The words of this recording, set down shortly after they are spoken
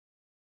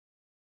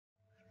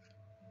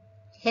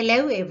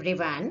Hello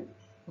everyone.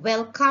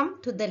 Welcome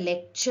to the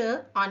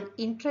lecture on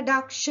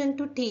Introduction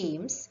to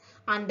Teams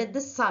under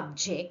the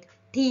subject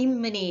Team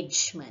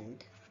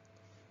Management.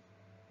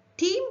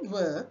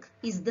 Teamwork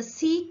is the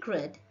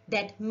secret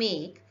that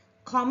make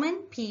common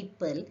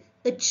people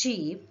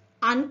achieve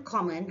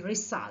uncommon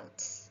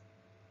results.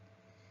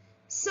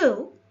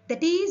 So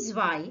that is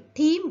why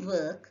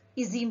teamwork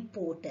is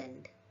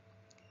important.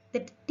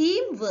 That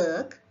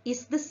teamwork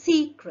is the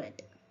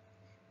secret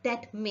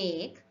that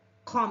make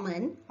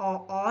common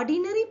or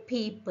ordinary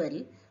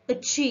people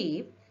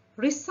achieve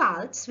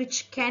results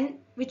which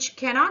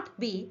cannot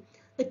be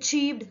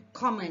achieved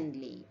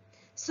commonly.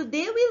 So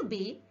they will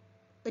be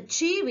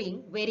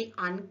achieving very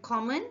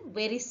uncommon,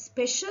 very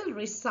special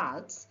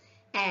results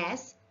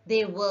as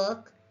they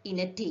work in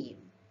a team.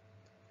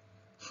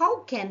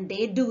 How can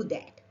they do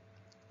that?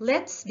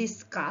 Let's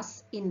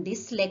discuss in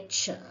this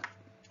lecture.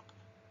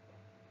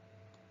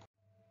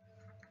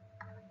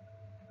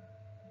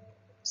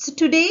 So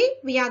today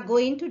we are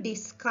going to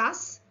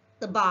discuss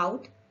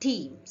about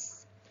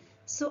teams.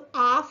 So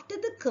after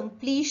the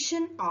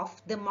completion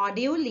of the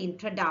module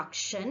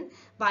introduction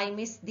by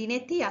Miss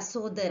Dineti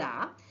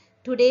Asodara,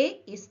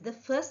 today is the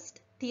first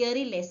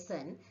theory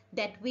lesson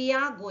that we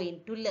are going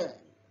to learn.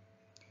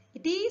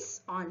 It is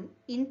on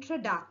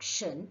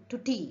introduction to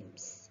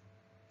teams.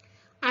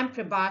 I am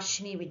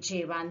Prabhashini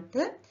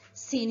Vijayavantha,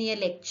 senior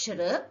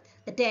lecturer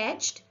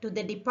attached to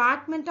the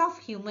Department of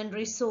Human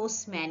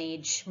Resource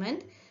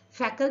Management,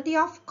 Faculty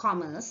of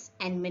Commerce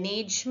and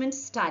Management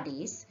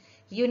Studies,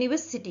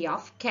 University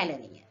of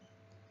Kelaniya.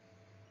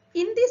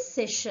 In this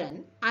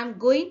session, I am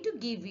going to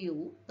give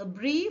you a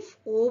brief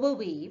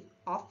overview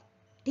of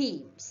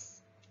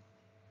teams.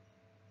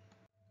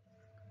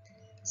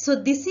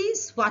 So this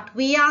is what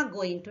we are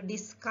going to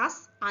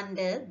discuss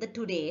under the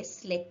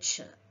today's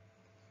lecture.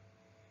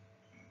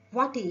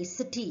 What is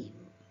a team?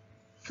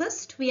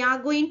 First, we are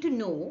going to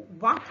know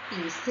what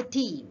is a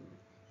team,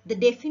 the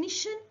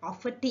definition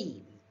of a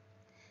team.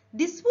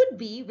 This would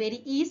be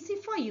very easy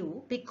for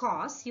you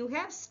because you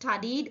have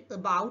studied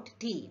about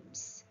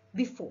teams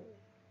before.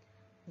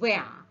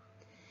 Where?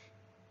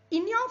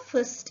 In your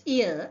first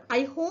year,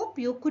 I hope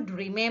you could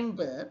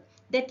remember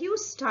that you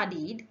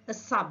studied a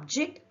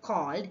subject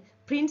called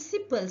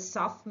Principles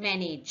of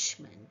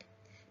Management.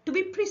 To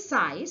be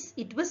precise,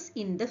 it was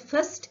in the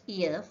first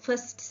year,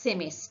 first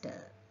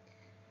semester.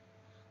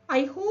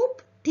 I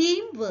hope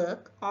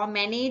teamwork or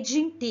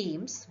managing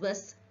teams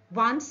was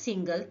one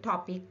single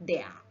topic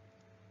there.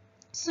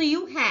 So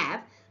you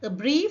have a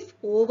brief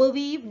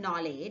overview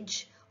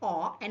knowledge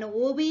or an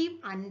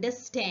overview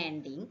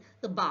understanding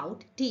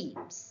about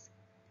teams.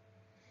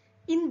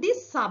 In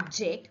this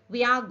subject,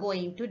 we are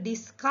going to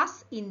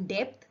discuss in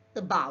depth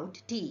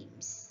about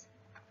teams.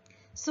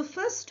 So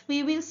first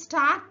we will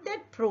start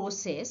that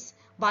process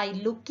by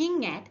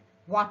looking at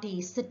what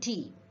is a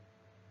team.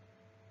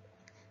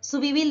 So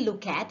we will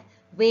look at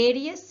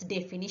various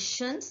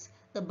definitions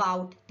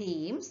about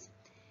teams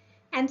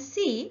and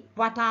see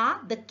what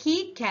are the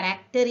key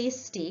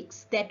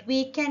characteristics that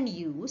we can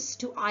use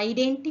to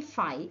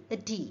identify a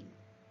team.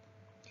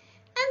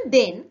 And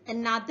then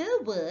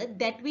another word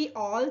that we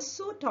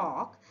also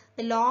talk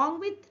along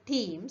with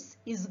teams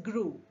is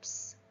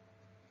groups.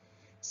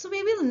 So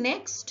we will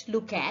next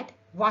look at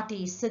what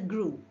is a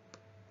group.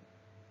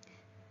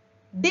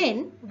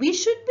 Then we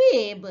should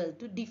be able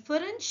to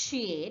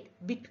differentiate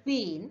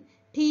between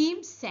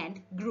teams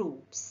and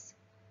groups.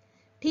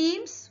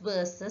 Teams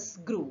versus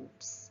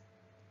groups.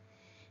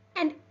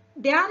 And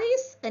there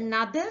is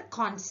another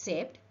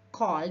concept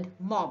called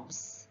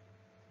mobs.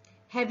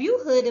 Have you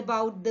heard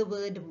about the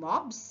word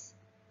mobs?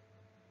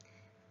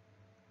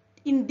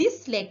 In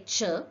this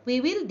lecture,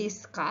 we will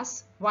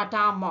discuss what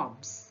are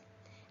mobs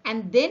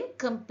and then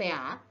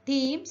compare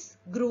teams,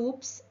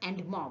 groups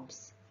and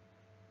mobs.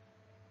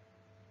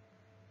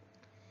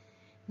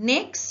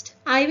 Next,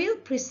 I will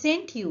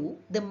present you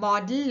the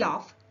model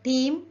of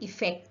team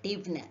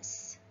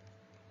effectiveness.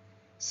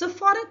 So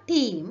for a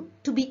team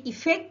to be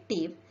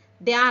effective,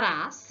 there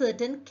are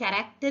certain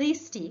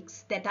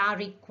characteristics that are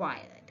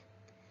required.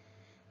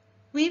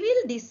 We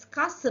will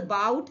discuss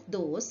about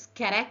those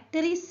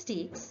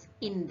characteristics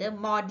in the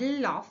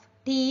model of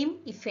team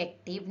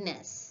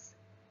effectiveness.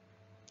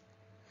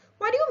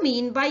 What do you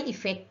mean by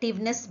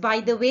effectiveness, by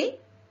the way?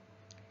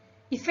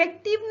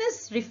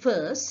 Effectiveness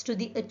refers to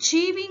the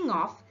achieving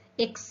of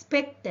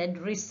expected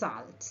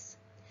results.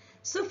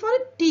 So for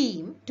a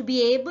team to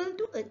be able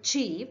to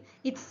achieve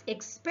its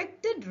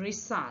expected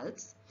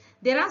results,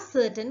 there are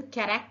certain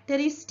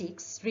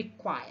characteristics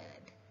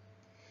required.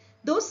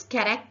 Those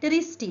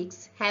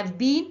characteristics have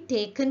been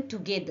taken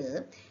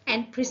together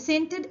and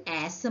presented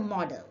as a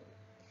model.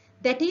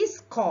 That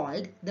is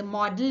called the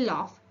model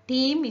of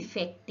team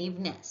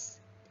effectiveness.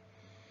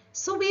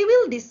 So we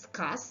will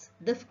discuss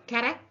the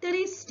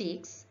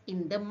characteristics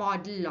in the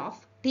model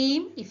of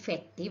team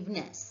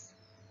effectiveness.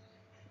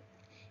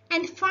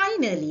 And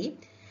finally,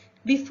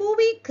 before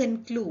we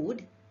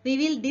conclude, we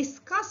will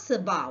discuss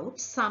about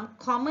some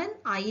common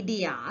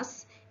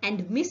ideas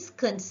and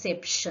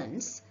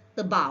misconceptions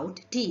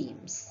about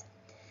teams.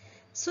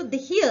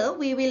 Here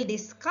we will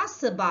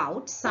discuss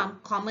about some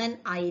common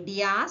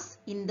ideas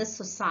in the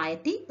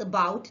society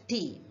about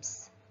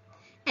teams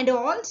and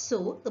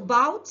also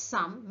about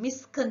some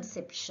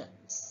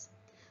misconceptions.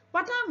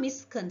 What are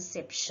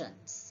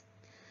misconceptions?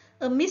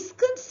 A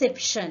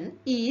misconception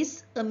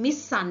is a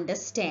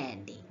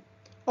misunderstanding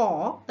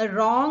or a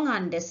wrong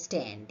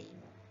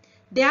understanding.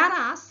 There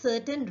are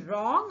certain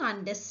wrong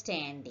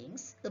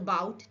understandings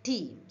about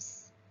teams.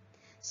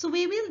 So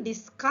we will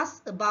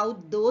discuss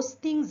about those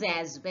things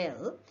as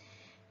well.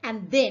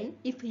 And then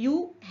if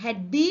you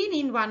had been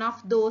in one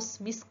of those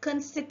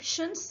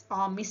misconceptions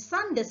or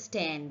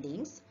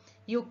misunderstandings,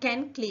 you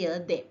can clear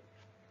them.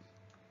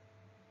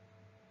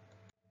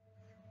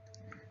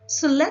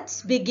 So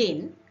let's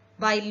begin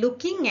by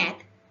looking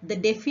at the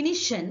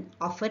definition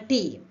of a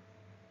team.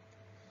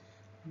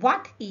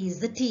 What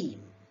is a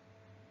team?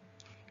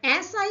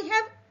 As I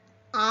have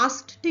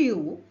asked to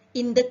you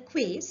in the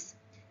quiz,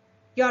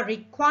 you are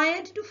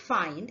required to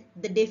find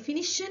the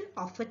definition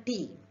of a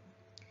team.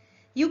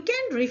 You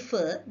can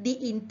refer the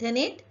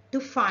internet to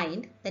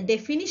find a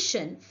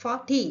definition for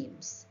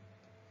teams.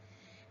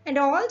 And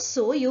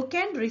also you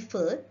can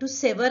refer to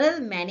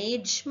several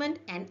management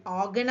and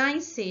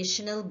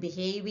organizational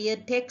behavior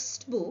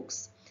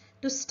textbooks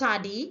to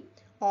study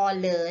or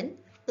learn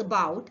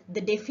about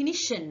the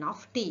definition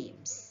of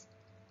teams.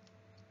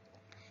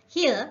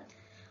 Here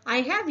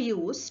I have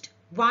used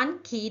one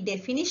key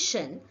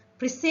definition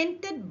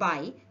presented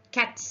by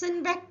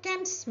Katzenbach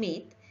and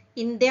Smith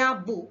in their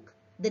book,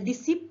 The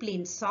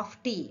Disciplines of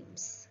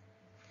Teams.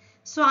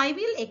 So I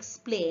will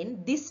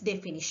explain this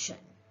definition.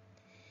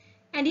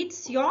 And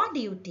it's your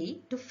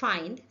duty to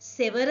find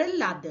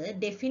several other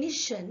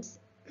definitions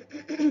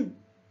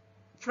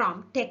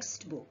from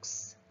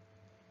textbooks.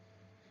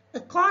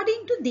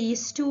 According to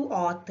these two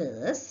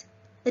authors,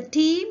 a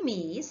team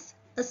is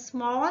a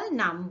small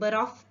number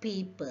of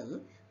people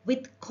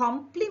with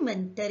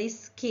complementary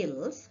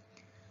skills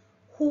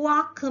who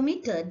are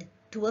committed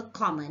to a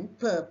common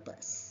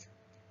purpose,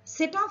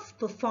 set of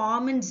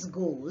performance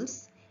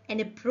goals,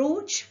 and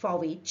approach for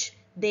which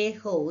they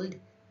hold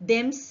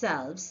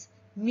themselves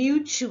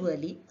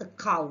mutually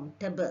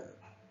accountable.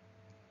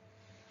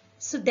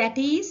 So that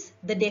is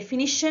the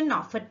definition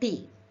of a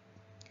team.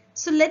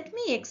 So let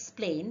me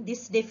explain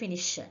this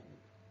definition.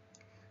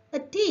 A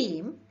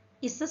team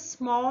is a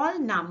small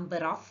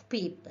number of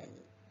people.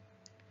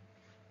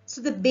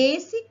 So the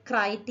basic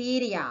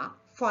criteria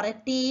for a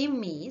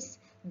team is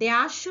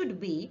there should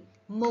be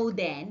more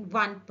than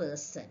one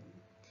person.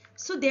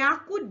 So there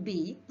could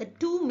be a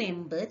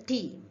two-member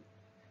team.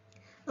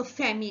 A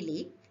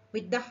family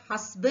with the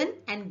husband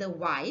and the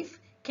wife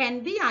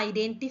can be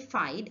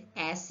identified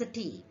as a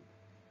team.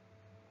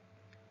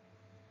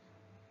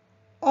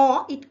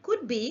 Or it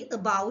could be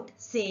about,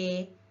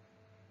 say,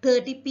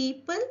 30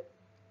 people,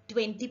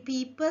 20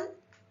 people,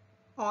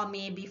 or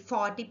maybe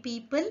 40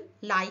 people,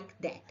 like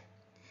that.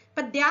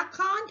 But there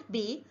can't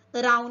be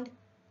around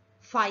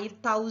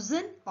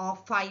 5,000 or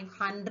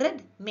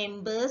 500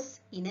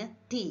 members in a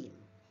team,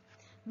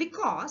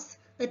 because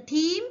a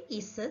team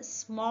is a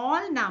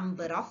small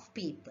number of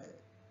people.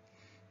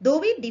 Though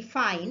we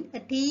define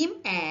a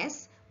team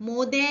as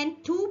more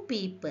than two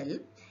people,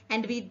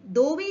 and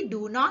though we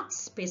do not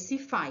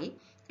specify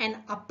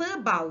an upper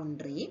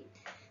boundary,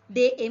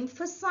 they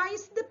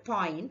emphasize the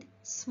point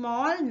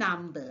small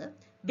number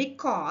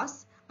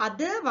because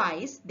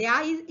otherwise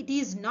it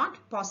is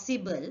not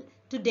possible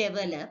to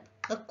develop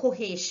a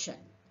cohesion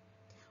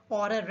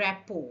or a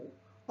rapport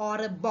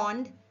or a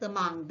bond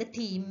among the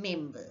team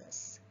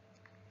members.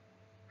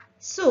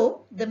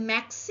 So the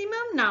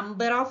maximum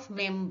number of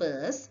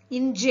members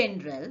in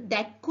general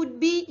that could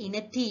be in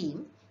a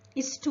team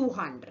is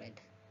 200,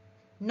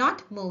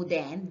 not more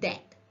than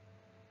that.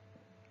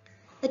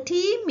 A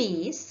team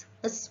is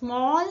a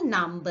small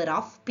number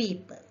of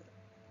people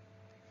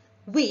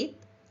with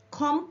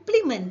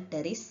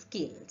complementary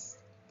skills.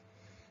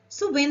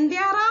 So when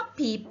there are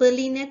people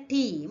in a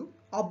team,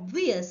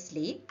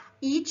 obviously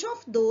each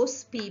of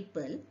those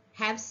people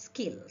have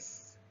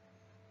skills.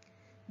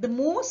 The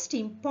most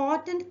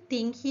important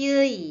thing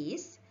here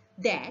is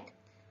that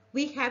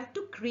we have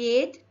to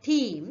create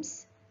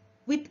teams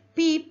with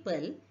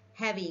people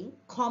having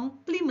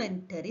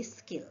complementary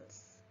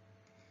skills.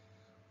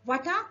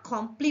 What are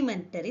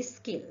complementary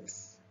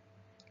skills?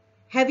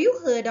 Have you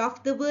heard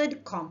of the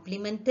word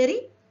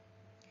complementary?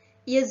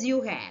 Yes,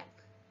 you have.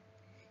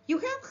 You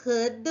have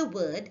heard the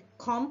word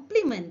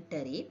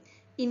complementary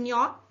in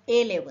your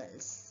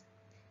A-levels.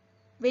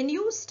 When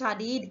you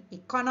studied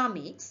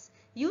economics,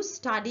 you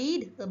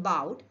studied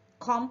about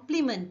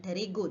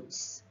complementary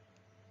goods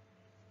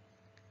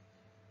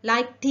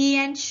like tea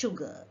and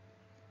sugar,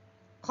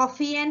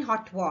 coffee and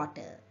hot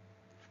water,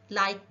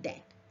 like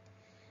that.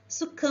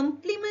 So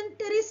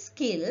complementary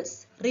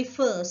skills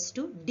refers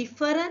to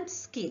different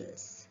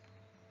skills,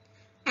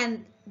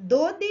 and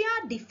though they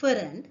are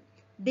different,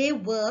 they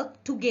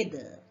work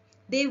together.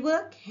 They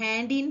work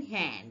hand in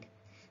hand.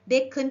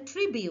 They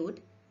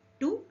contribute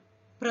to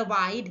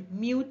provide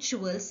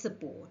mutual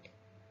support.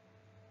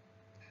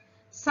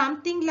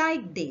 Something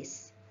like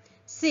this.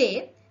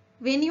 Say,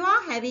 when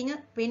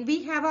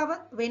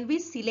we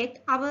select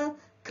our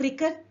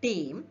cricket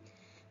team,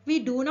 we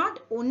do not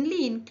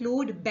only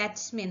include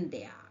batsmen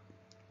there.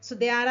 So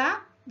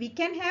we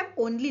can have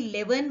only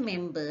 11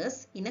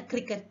 members in a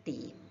cricket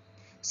team.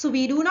 So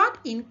we do not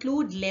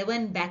include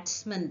 11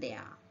 batsmen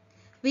there.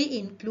 We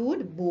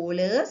include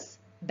bowlers,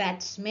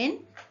 batsmen,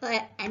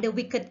 and a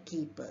wicket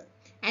keeper,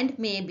 and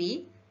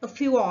maybe a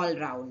few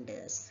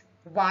all-rounders.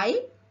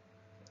 Why?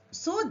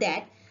 So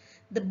that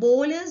the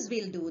bowlers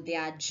will do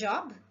their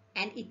job,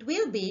 and it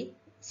will be,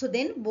 so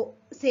then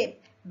say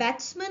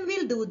batsmen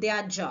will do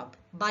their job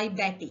by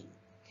batting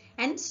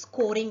and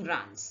scoring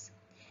runs.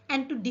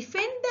 And to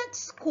defend that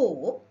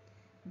score,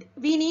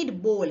 we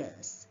need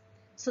bowlers.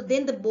 So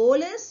then the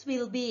bowlers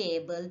will be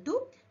able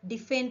to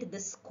defend the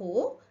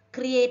score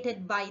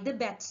created by the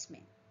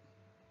batsmen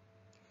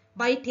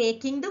by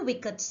taking the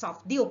wickets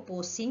of the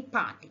opposing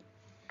party.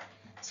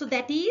 So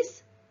that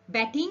is,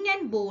 batting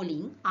and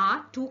bowling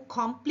are two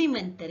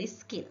complementary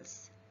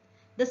skills.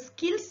 The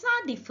skills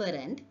are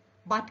different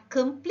but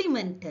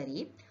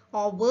complementary,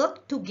 or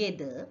work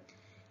together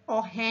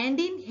or hand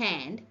in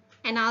hand,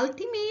 and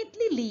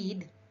ultimately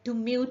lead to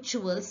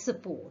mutual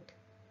support.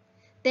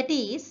 That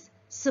is,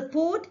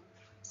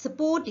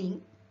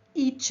 supporting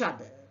each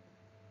other.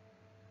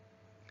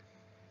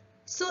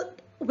 So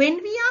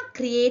when we are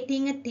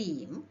creating a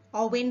team,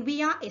 or when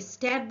we are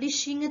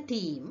establishing a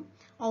team,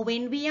 or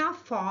when we are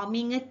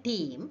forming a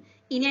team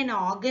in an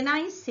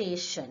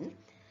organization,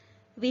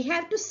 we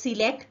have to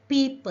select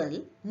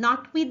people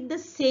not with the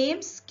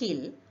same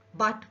skill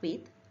but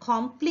with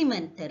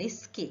complementary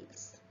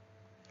skills.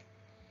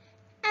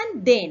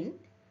 And then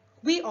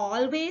we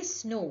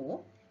always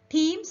know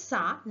teams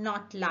are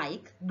not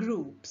like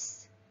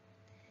groups.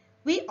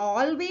 We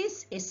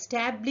always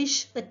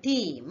establish a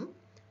team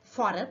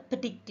for a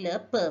particular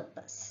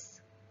purpose.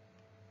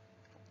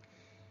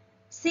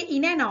 Say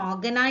in an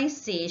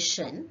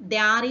organization,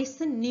 there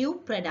is a new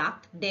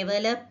product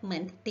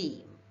development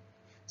team.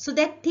 So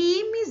that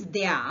team is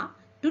there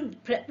to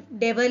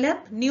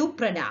develop new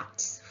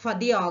products for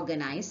the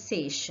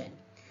organization.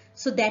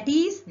 So that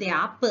is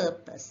their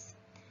purpose.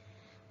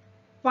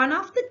 One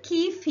of the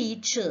key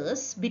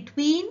differences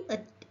between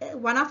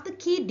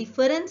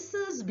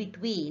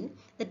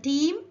a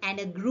team and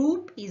a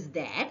group is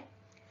that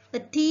a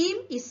team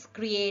is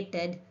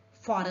created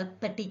for a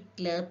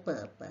particular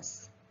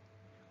purpose,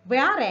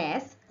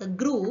 whereas a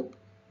group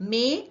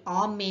may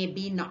or may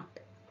be not.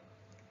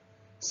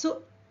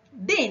 So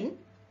then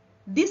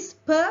this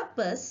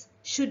purpose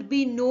should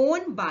be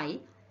known by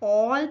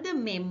all the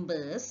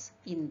members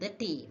in the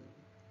team.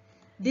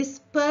 This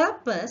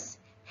purpose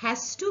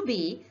has to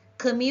be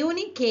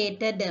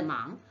communicated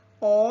among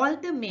all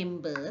the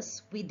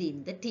members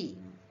within the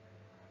team.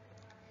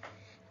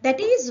 That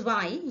is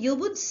why you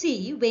would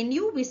see when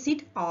you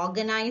visit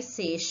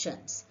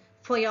organizations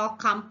for your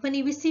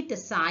company visit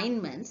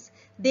assignments,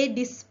 they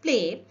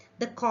display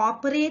the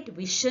corporate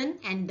vision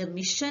and the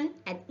mission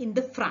in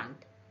the front.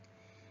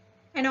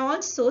 And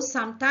also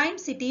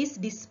sometimes it is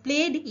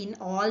displayed in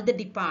all the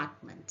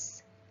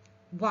departments.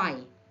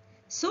 Why?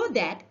 So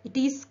that it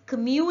is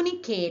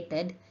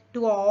communicated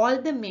to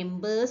all the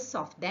members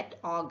of that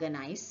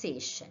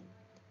organization.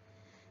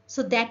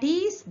 So that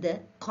is the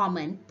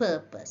common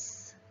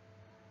purpose.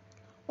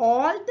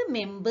 All the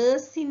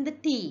members in the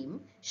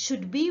team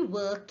should be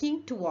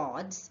working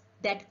towards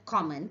that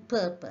common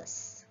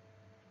purpose.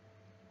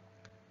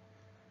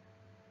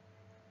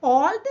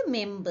 All the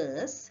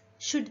members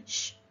should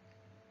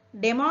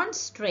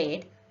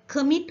demonstrate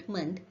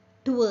commitment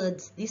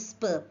towards this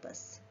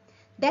purpose.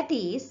 That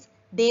is,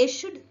 they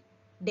should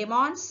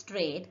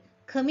demonstrate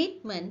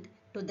commitment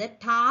to the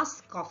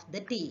task of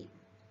the team.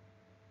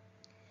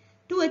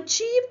 To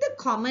achieve the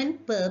common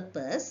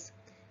purpose,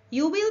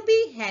 you will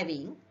be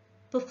having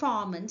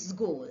performance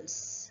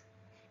goals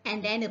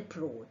and an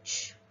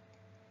approach.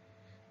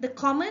 The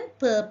common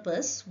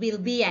purpose will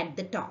be at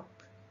the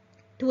top.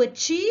 To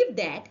achieve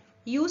that,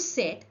 you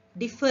set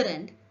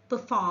different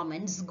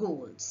performance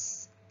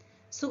goals.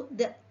 So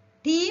the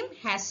team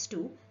has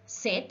to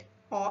set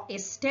or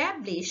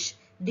establish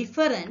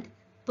different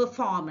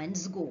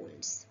performance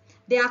goals.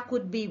 There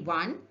could be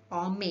one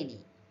or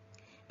many.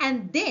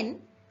 And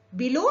then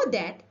below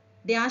that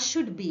there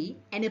should be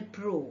an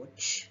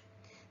approach.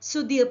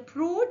 So the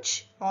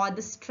approach or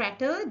the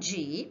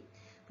strategy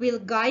will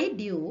guide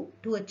you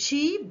to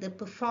achieve the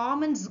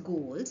performance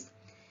goals,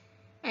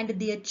 and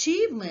the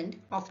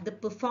achievement of the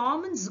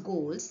performance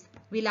goals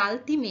will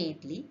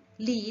ultimately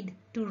lead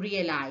to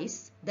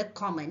realize the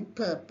common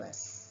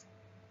purpose.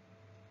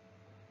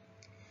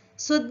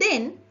 So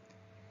then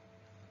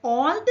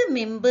all the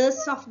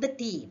members of the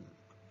team,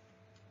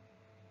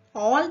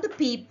 all the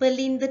people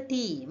in the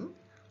team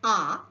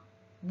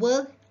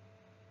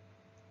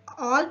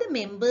all the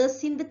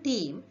members in the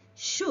team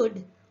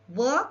should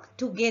work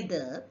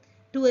together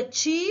to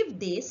achieve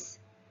this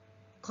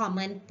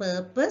common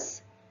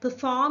purpose,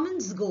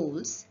 performance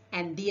goals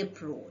and the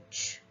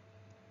approach.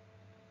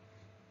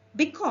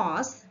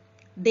 Because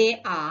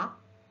they are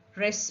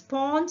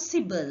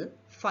responsible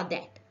for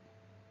that.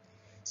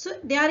 So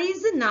there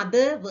is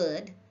another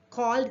word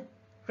called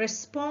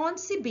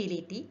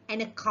responsibility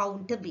and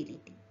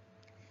accountability.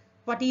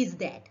 What is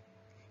that?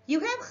 You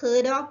have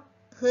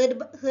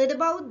heard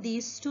about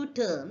these two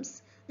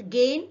terms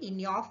again in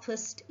your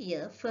first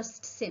year,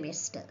 first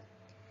semester.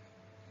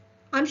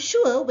 I'm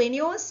sure when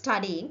you were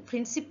studying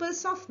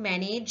principles of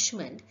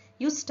management,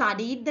 you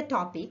studied the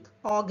topic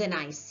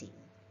organizing.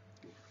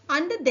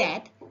 Under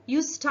that,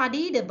 you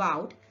studied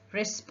about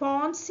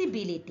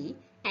responsibility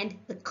and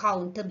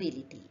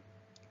accountability.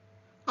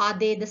 Are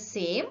they the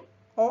same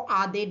or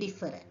are they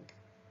different?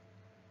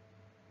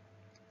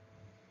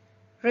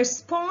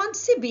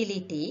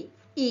 Responsibility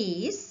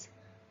is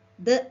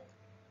the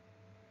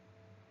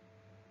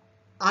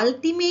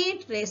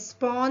ultimate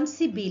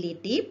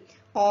responsibility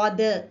or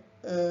the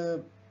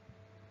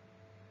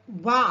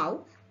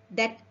vow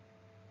that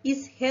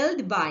is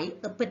held by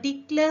a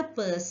particular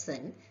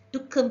person to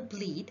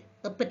complete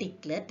a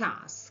particular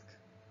task.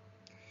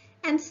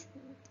 And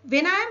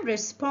when I am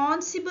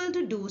responsible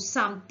to do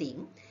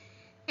something,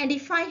 and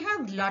if I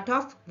have lot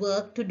of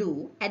work to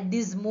do at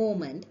this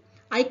moment,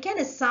 I can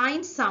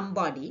assign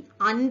somebody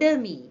under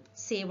me,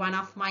 say one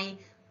of my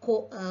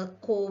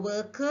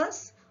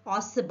co-workers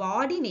or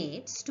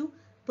subordinates to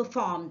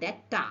perform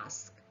that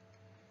task.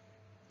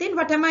 Then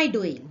what am I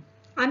doing?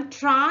 I'm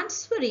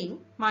transferring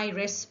my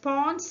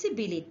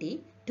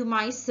responsibility to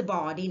my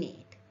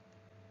subordinate.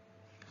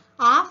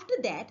 After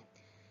that,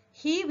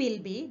 he will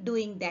be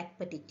doing that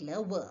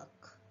particular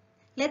work.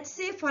 Let's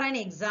say for an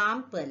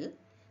example,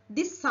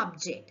 this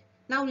subject.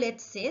 Now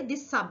let's say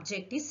this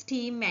subject is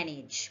team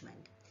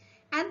management.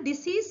 And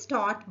this is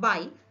taught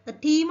by a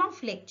team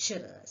of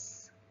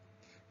lecturers.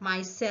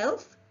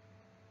 Myself,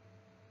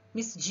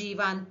 Miss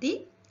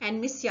Jivanti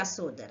and Miss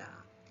Yasodhara.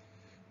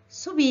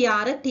 So we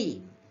are a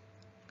team.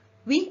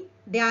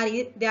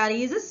 There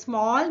is a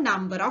small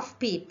number of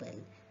people.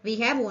 We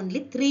have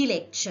only 3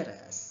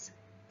 lecturers.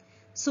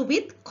 So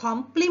with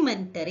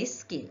complementary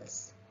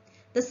skills.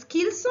 The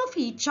skills of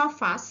each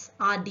of us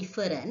are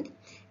different,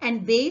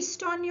 and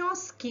based on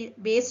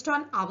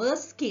our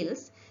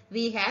skills,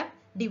 we have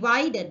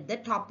divided the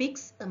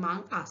topics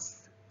among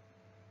us.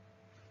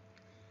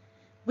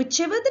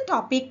 Whichever the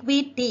topic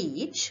we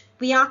teach,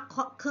 we are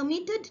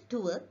committed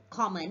to a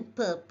common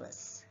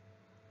purpose.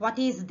 What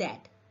is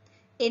that?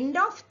 End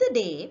of the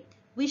day,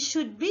 we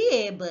should be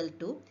able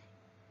to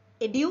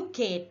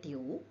educate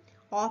you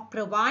or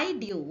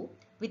provide you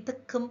with a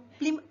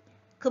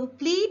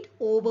complete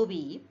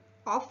overview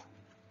of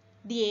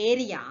the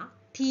area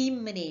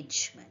team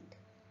management.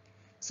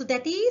 So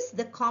that is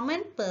the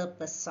common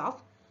purpose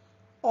of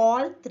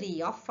all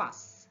 3 of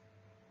us.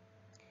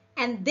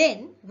 And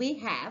then we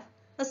have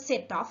a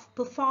set of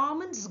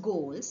performance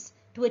goals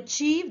to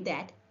achieve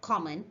that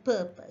common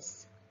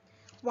purpose.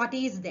 What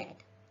is that?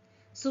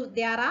 So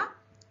there are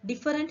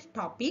different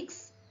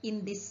topics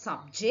in this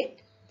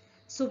subject.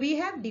 So we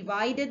have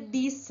divided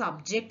these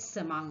subjects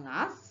among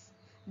us,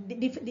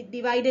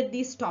 divided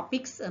these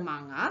topics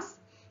among us,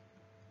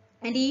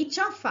 and each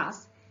of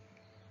us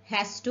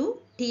has to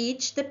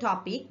teach the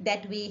topic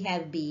that we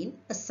have been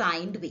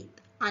assigned with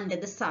under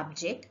the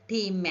subject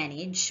team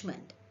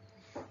management.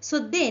 So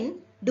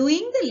then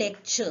doing the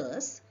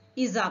lectures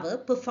is our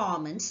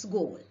performance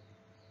goal.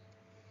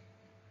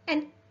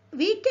 And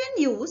we can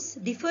use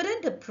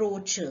different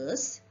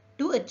approaches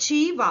to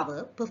achieve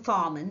our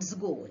performance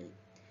goal.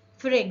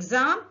 For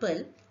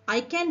example,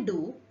 I can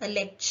do a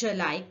lecture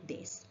like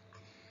this.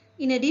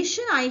 In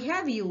addition, I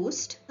have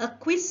used a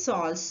quiz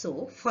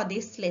also for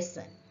this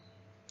lesson.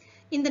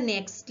 In the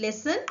next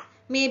lesson,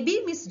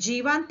 maybe Miss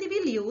Jivanti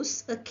will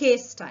use a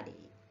case study.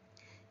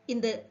 In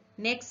the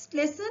next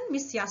lesson,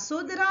 Miss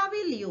Yasodhara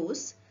will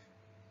use,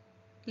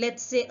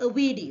 let's say, a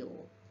video.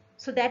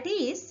 So that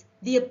is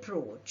the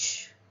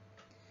approach.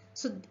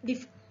 So the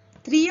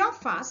 3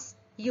 of us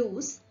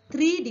use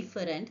 3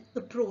 different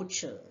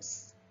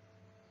approaches.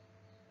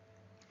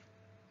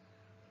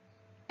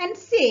 And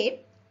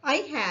say I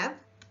have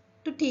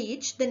to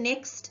teach the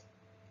next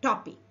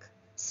topic,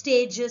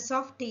 stages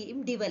of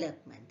team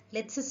development.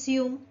 Let's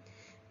assume,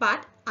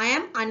 but I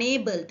am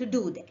unable to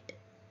do that.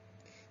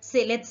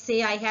 Let's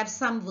say I have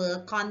some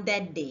work on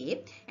that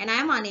day and I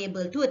am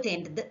unable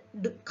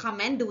to come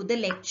and do the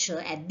lecture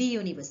at the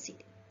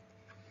university.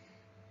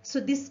 So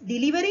this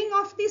delivering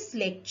of this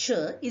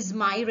lecture is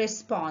my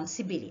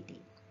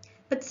responsibility.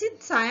 But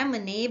since I am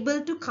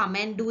unable to come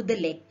and do the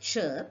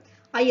lecture,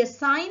 I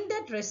assign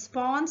that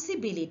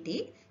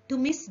responsibility to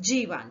Miss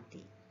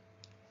Jivanti.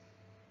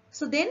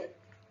 So then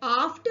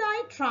after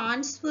I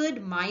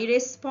transferred my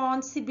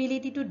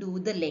responsibility to do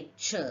the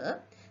lecture,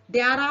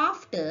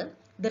 thereafter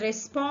the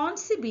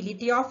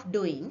responsibility of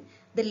doing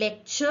the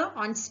lecture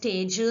on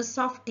stages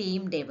of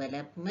team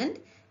development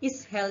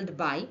is held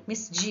by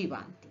Miss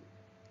Jivanti.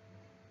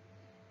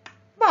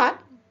 But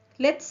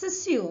let's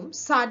assume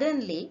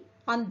suddenly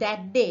on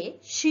that day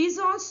she is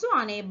also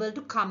unable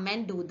to come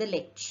and do the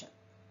lecture.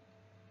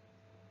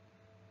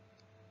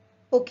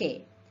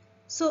 Okay,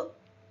 so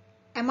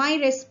am I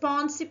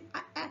responsible?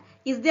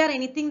 Is there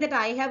anything that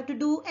I have to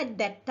do at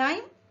that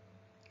time?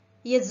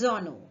 Yes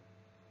or no?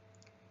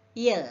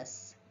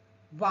 Yes.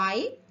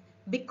 Why?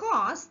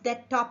 Because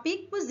that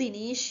topic was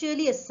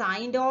initially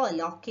assigned or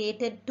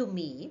allocated to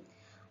me.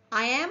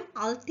 I am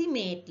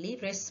ultimately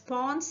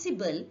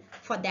responsible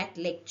for that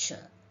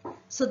lecture.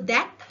 So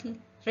that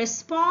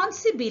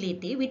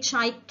responsibility which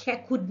I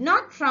could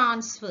not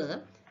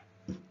transfer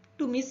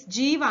to Miss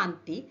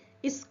Jivanti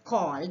is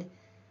called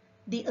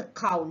the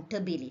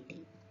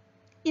accountability.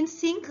 In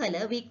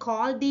Sinhala, we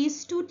call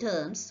these two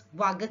terms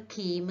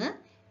Vagakima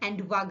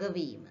and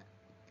Vagavima.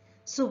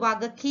 So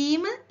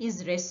Vagakima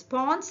is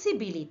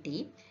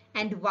responsibility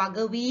and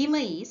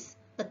Vagavima is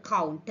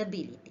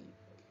accountability.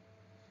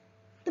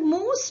 The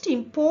most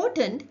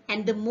important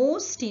and the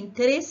most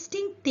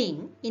interesting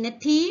thing in a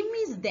team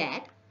is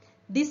that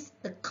this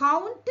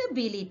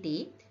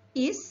accountability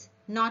is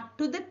not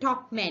to the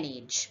top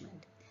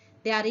management.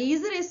 There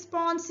is a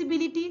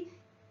responsibility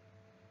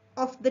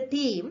of the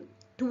team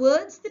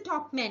towards the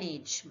top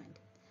management,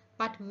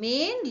 but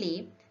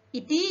mainly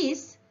it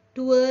is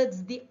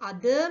towards the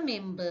other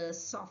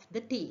members of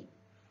the team.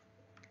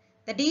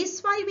 That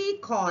is why we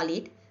call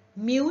it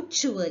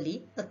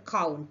mutually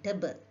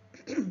accountable.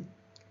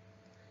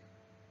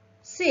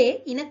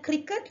 Say in a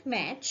cricket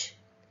match,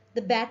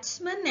 the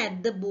batsman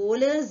at the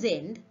bowler's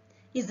end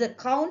is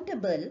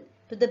accountable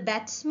to the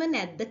batsman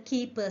at the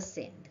keeper's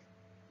end.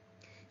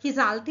 He is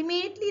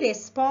ultimately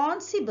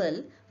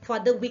responsible for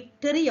the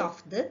victory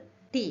of the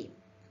team.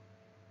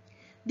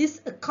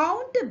 This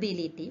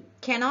accountability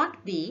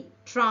cannot be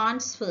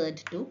transferred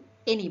to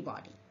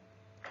anybody.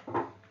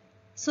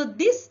 So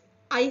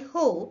I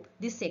hope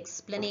this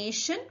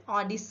explanation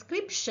or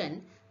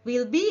description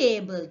will be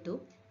able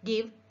to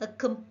give a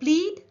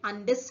complete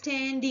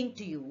understanding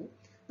to you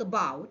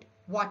about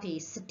what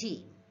is a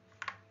team.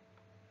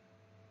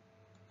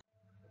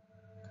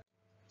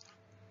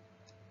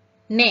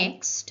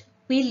 Next,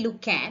 we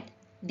look at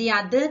the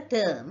other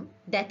term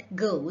that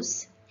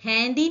goes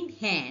hand in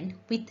hand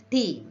with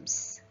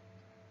teams.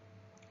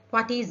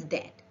 What is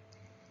that?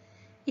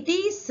 It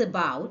is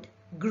about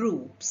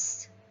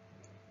groups.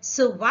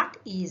 So what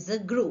is a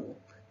group?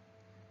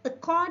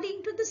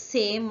 According to the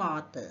same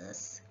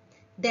authors,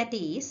 that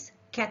is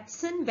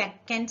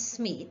Katzenbeck and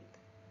Smith,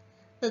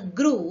 a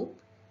group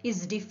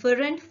is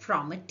different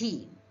from a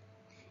team,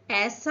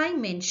 as I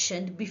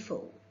mentioned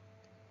before.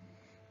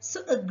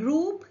 So a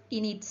group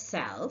in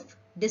itself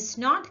does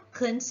not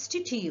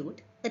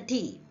constitute a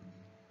team.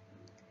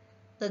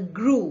 A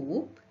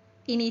group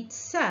in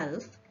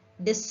itself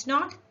does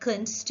not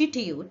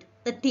constitute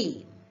a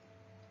team.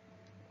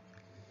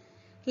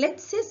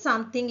 Let's say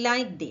something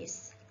like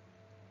this.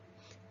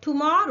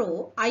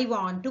 Tomorrow I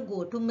want to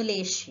go to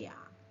Malaysia.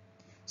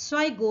 So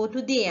I go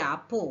to the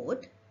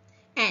airport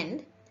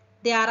and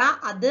there are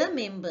other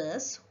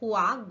members who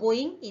are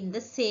going in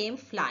the same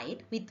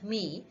flight with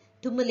me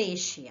to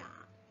Malaysia.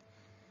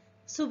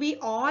 So we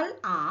all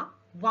are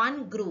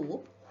one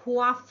group who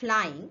are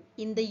flying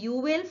in the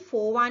UL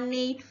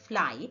 418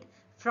 flight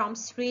from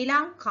Sri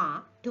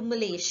Lanka to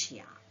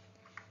Malaysia.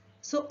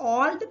 So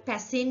all the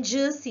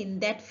passengers in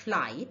that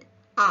flight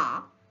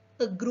are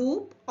a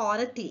group or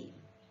a team.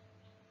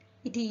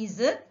 It is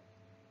a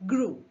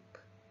group.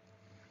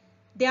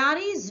 There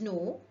is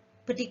no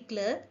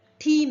particular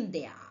team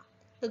there.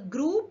 A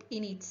group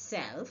in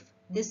itself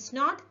does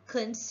not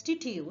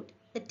constitute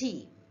a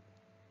team.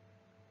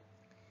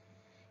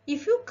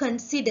 If you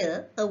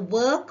consider a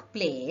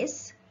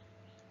workplace,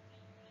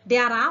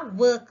 there are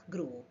work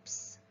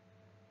groups.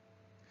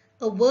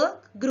 A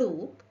work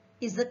group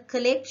is a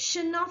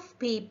collection of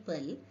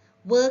people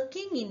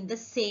working in the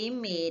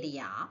same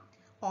area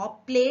or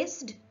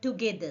placed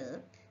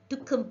together to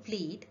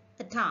complete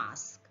a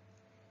task.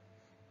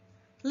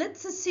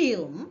 Let's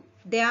assume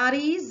there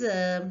is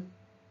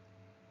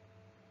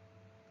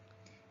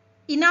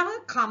in our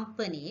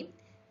company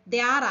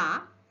there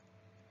are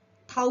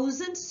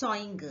 1,000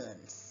 sewing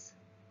girls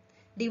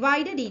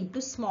divided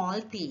into small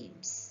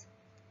teams.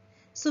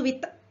 So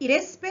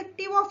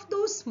irrespective of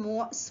those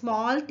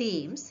small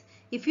teams,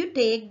 if you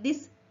take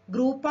this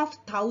group of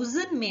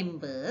 1,000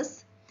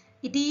 members,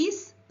 it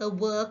is a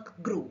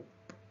work group.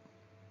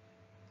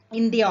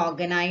 In the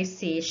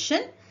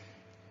organization,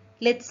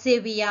 let's say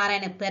we are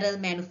an apparel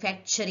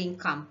manufacturing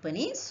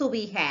company. So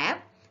we have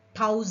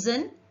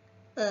 1,000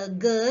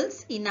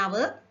 girls in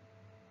our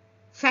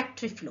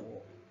factory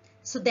floor.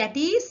 So that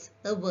is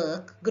a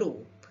work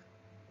group.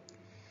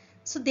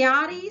 So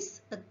there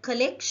is a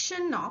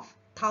collection of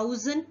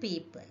 1,000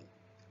 people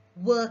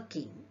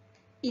working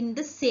in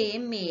the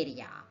same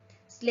area.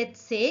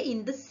 Let's say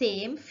in the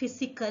same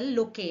physical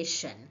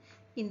location,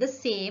 in the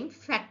same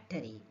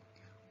factory,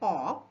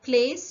 or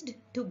placed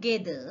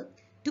together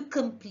to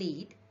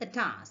complete a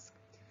task.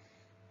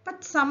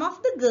 But some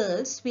of the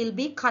girls will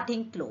be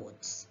cutting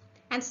clothes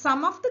and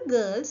some of the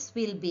girls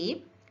will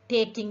be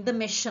taking the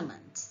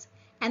measurements,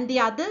 and the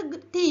other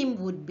team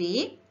would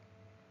be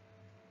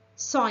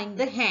sewing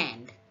the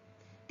hand.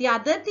 The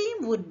other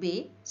team would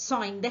be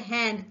sewing the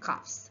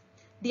handcuffs.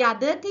 The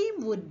other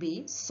team would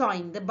be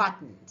sewing the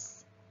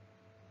buttons.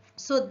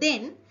 So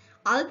then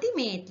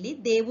ultimately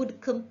they would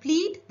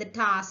complete the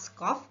task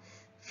of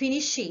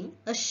finishing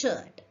a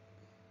shirt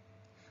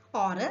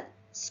or a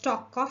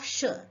stock of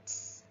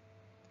shirts.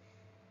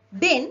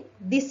 Then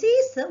this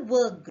is a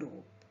work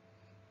group.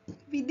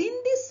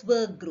 Within this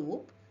work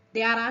group,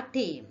 there are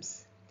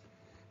teams.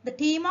 The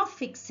team of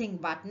fixing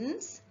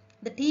buttons,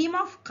 the team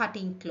of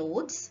cutting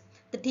clothes,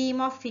 the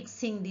team of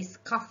fixing these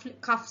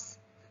cuffs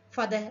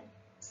for the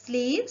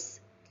sleeves,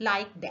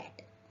 like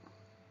that.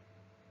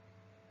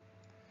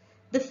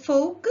 The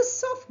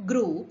focus of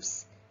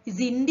groups is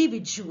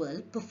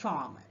individual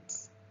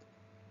performance.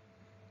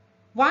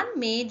 One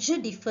major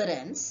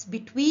difference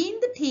between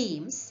the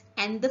teams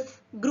and the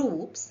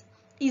groups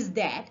is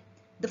that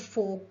the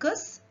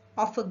focus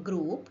of a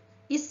group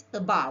is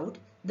about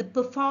the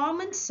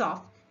performance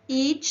of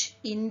each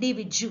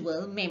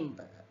individual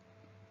member,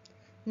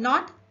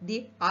 not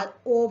the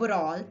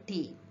overall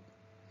team.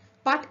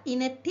 But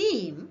in a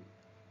team,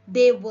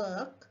 they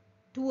work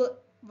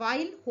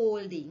while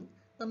holding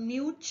a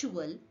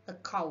mutual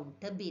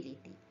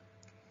accountability.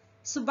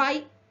 So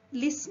by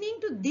listening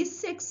to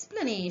this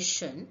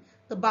explanation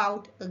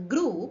about a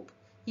group,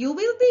 you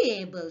will be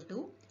able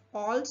to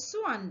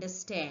also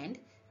understand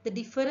the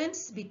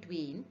difference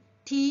between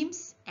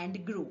teams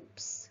and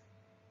groups.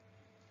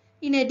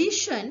 In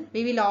addition,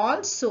 we will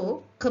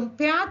also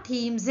compare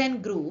teams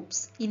and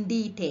groups in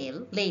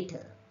detail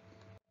later.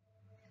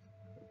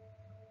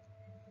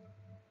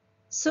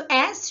 So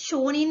as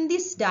shown in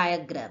this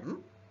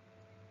diagram,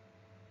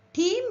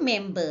 team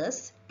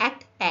members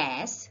act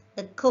as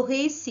a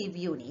cohesive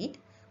unit,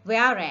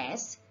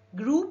 whereas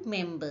group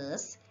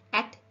members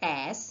act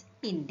as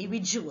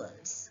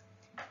individuals.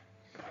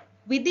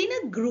 Within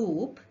a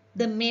group,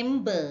 the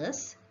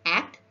members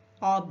act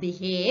or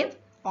behave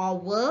or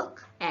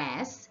work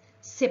as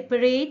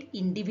separate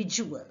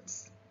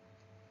individuals.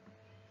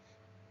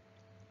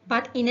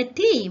 But in a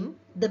team,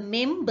 the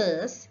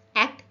members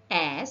act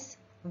as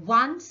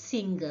one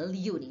single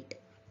unit.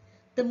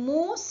 The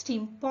most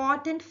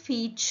important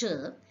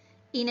feature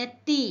in a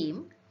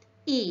team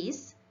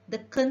is the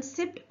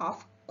concept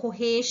of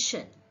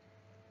cohesion.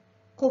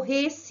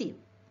 Cohesive.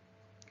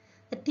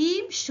 A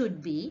team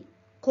should be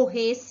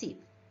cohesive.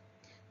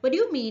 What do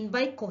you mean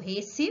by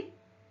cohesive?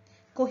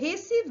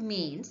 Cohesive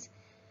means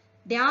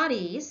there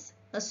is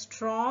a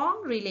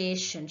strong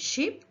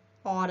relationship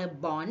or a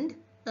bond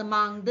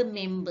among the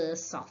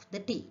members of the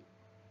team.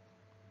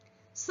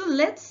 So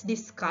let's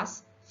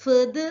discuss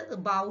further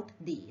about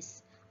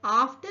these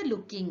after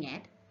looking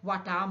at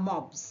what are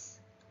mobs.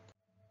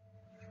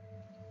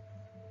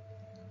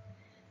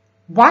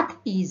 What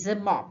is a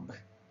mob?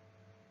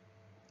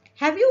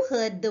 Have you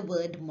heard the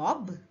word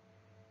mob?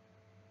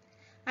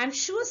 I'm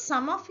sure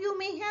some of you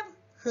may have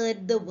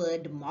heard the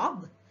word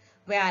mob,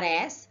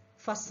 whereas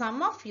for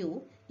some of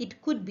you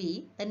it could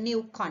be a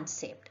new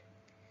concept.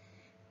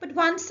 But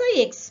once I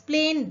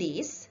explain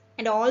this,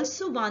 and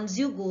also once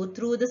you go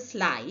through the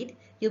slide,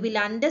 you will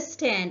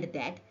understand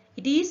that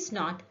it is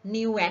not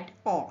new at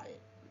all.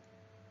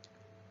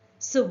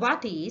 So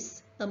what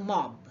is a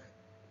mob?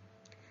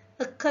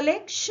 A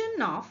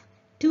collection of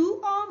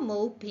two or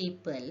more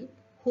people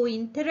who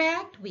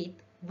interact with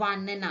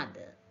one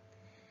another,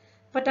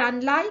 but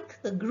unlike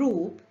a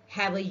group,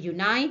 have a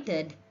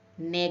united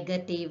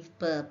negative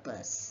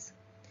purpose.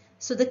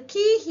 So the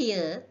key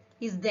here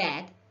is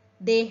that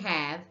they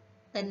have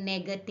a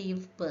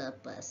negative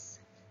purpose.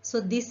 So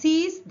this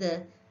is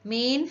the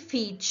main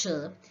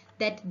feature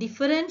that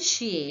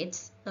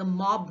differentiates a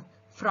mob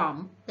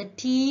from a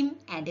team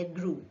and a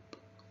group.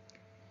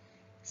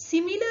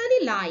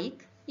 Similarly,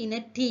 like in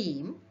a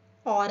team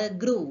or a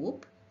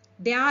group,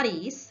 there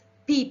is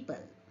people.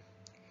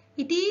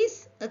 It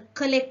is a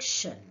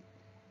collection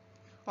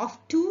of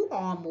two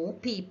or more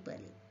people,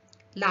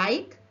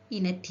 like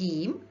in a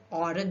team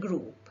or a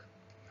group,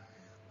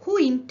 who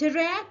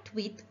interact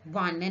with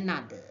one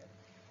another,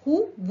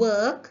 who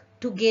work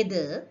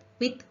together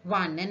with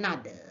one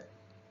another.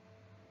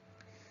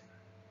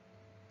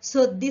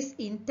 So this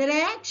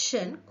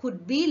interaction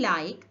could be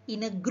like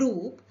in a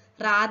group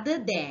rather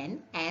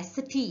than as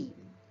a team.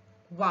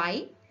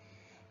 Why?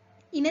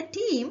 In a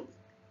team,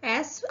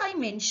 as I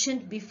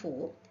mentioned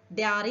before,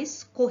 there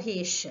is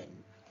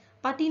cohesion.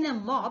 But in a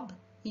mob,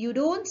 you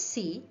don't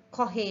see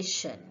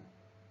cohesion.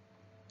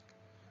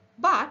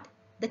 But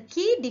the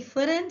key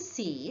difference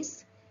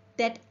is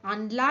that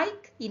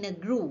unlike in a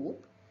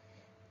group,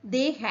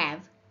 they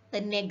have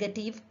a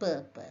negative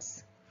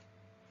purpose.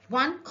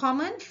 One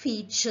common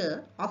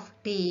feature of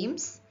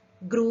teams,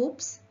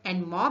 groups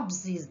and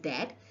mobs is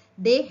that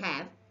they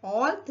have,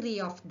 all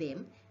three of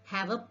them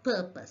have a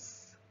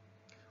purpose,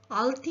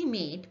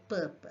 ultimate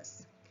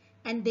purpose,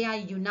 and they are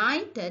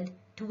united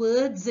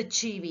towards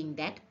achieving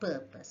that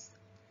purpose.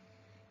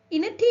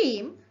 In a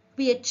team,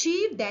 we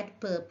achieve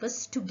that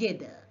purpose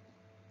together.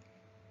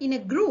 In a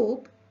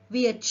group,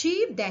 we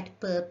achieve that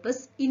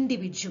purpose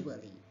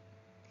individually.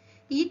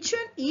 Each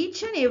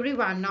and every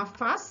one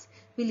of us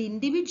will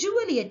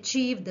individually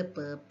achieve the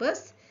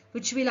purpose,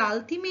 which will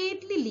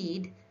ultimately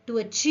lead to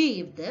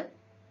achieve the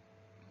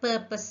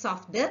purpose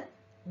of the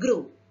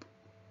group.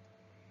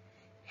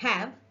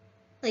 Have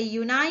a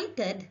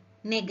united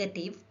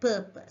negative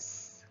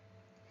purpose.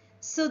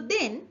 So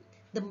then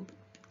the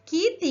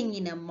key thing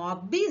in a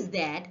mob is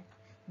that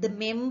the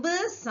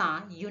members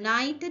are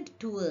united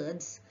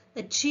towards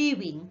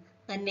achieving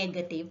a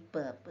negative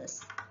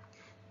purpose.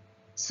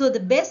 So the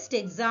best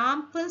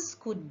examples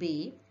could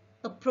be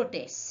a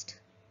protest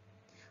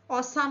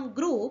or some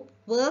group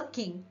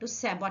working to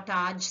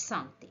sabotage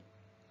something.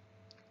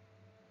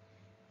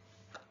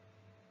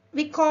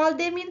 We call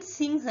them in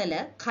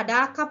Sinhala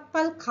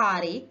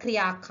Kadakappalkari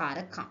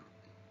Kriyakarakam.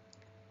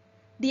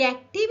 The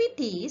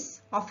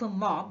activities of a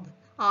mob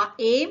are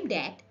aimed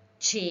at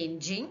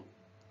changing,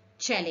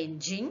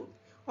 challenging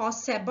or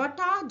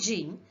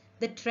sabotaging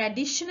the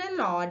traditional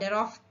order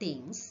of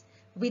things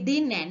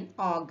within an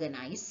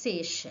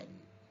organization.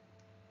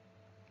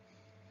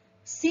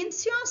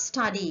 Since you are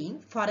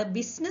studying for a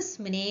business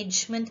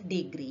management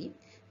degree,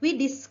 we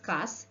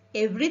discuss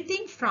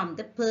everything from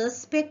the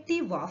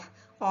perspective of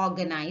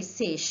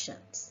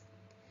organizations.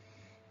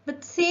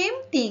 But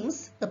same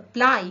things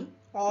apply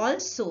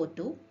also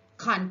to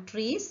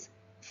countries,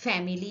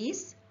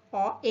 families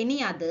or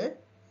any other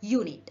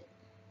unit.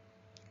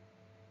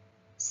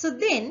 So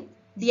then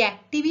the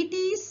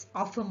activities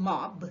of a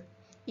mob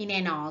in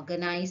an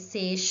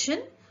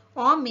organization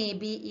or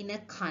maybe in a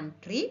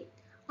country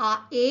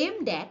are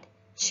aimed at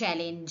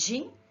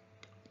challenging,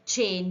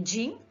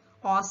 changing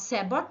or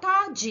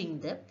sabotaging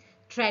the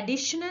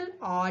traditional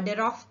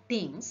order of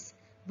things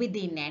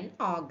within an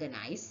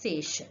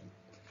organization.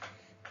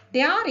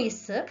 There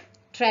is a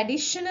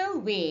traditional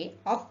way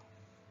of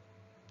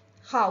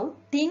how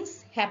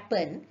things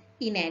happen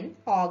in an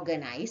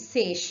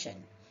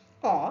organization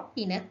or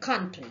in a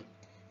country.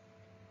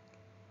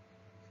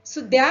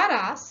 So there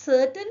are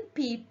certain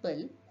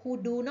people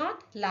who do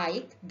not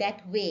like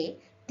that way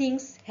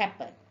things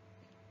happen.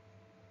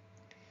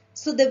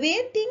 So the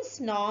way things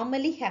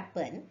normally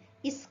happen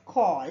is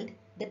called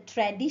the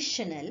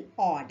traditional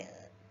order.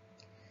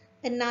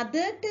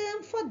 Another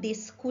term for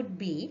this could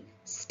be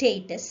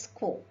status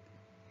quo.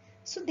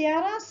 So there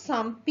are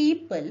some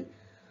people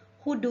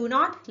who do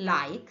not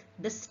like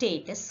the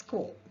status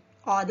quo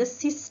or the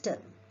system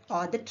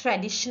or the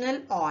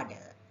traditional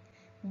order.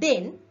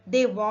 Then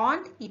they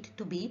want it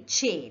to be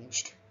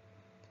changed.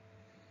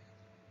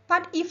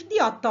 But if the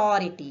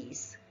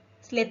authorities,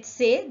 let's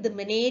say the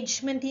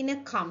management in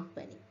a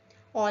company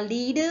or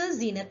leaders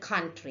in a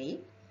country,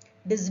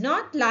 does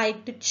not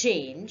like to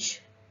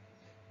change,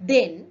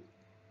 then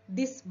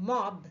this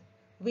mob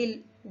will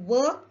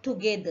work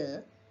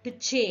together to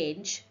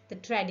change the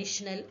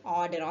traditional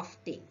order of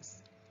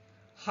things.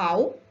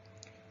 How?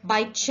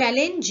 By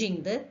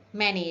challenging the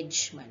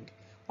management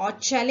or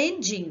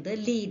challenging the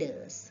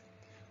leaders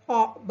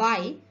or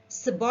by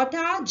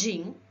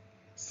sabotaging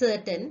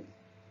certain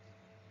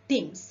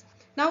things.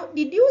 Now,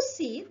 did you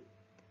see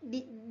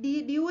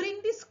during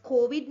this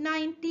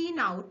COVID-19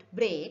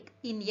 outbreak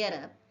in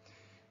Europe,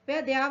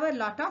 where there were a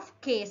lot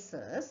of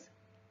cases,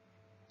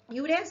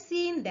 you would have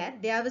seen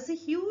that there was a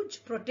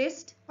huge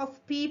protest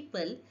of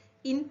people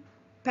in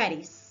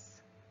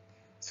Paris.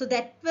 So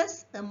that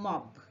was a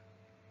mob.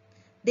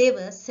 They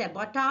were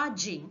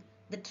sabotaging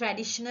the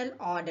traditional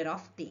order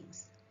of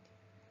things.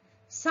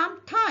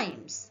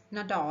 Sometimes,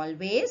 not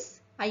always,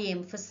 I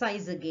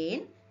emphasize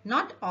again,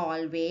 not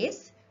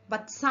always,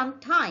 but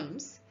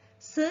sometimes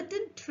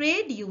certain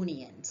trade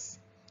unions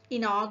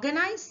in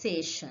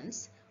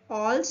organizations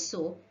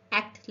also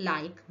act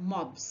like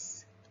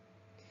mobs,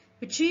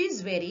 which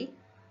is very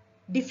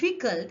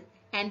difficult,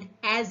 and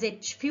as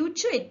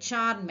future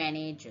HR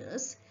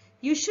managers,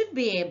 you should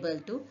be able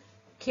to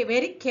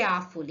very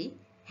carefully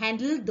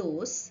handle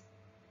those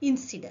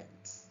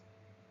incidents.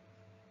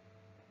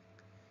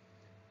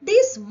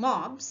 These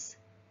mobs,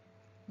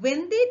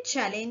 when they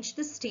challenge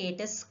the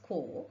status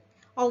quo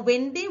or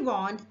when they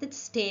want the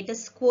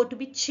status quo to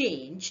be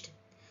changed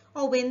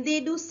or when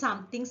they do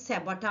something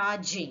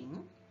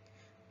sabotaging,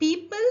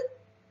 people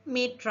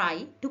may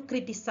try to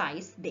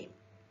criticize them.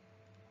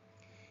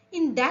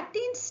 In that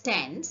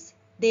instance,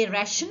 they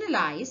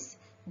rationalize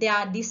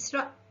their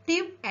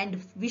disruptive and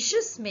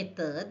vicious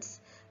methods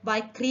by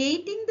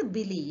creating the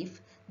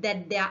belief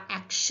that their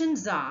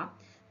actions are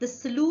the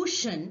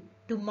solution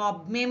to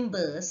mob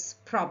members'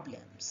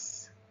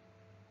 problems.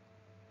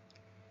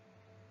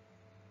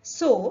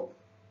 So,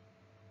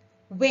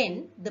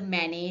 when the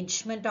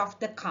management of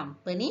the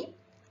company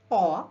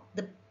or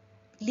the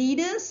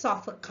leaders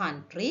of a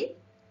country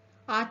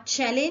are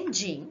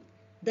challenging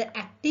the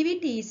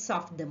activities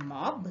of the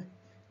mob,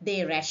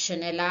 they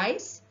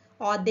rationalize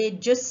or they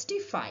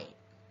justify.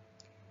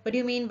 What do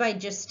you mean by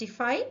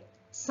justify?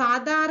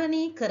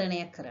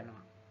 Sadharanikaranaya karana.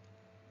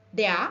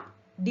 They are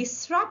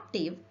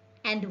disruptive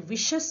and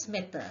vicious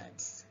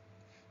methods.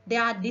 They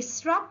are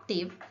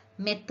disruptive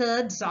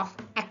methods of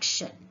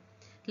action.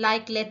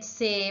 Like, let's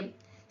say,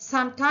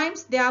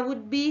 sometimes there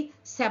would be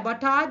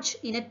sabotage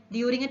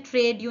during a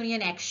trade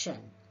union action,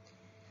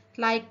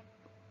 like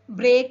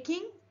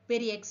breaking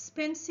very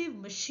expensive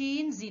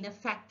machines in a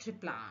factory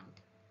plant.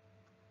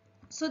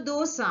 So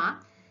those are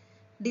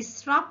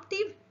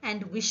disruptive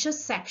and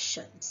vicious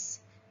actions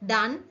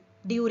done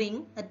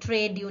during a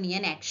trade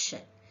union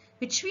action,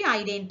 which we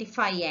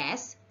identify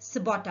as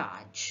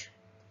sabotage.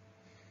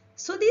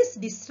 So these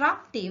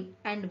disruptive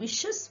and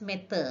vicious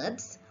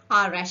methods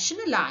are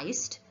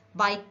rationalized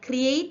by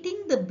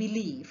creating the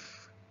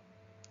belief.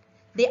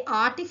 They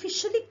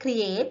artificially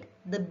create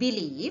the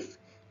belief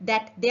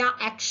that their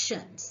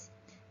actions,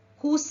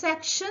 whose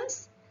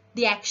actions?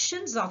 The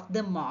actions of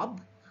the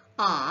mob,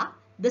 are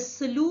the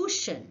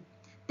solution,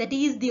 that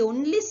is the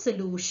only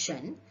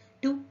solution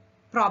to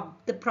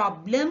the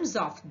problems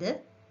of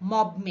the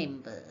mob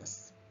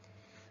members.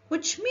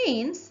 Which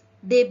means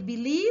they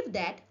believe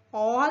that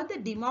all the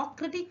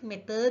democratic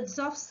methods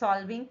of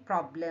solving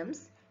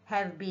problems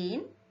have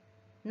been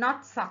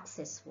not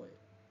successful.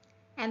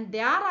 And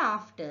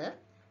thereafter,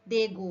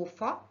 they go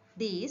for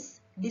these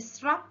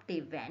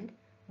disruptive and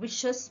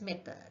vicious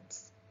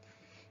methods.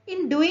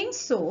 In doing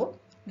so,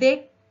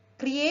 they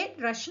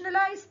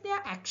rationalize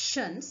their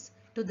actions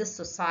to the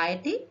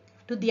society,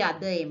 to the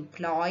other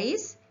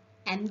employees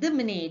and the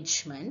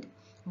management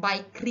by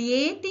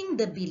creating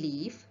the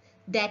belief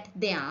that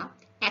their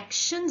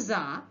actions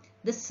are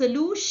the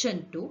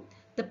solution to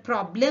the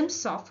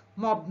problems of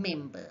mob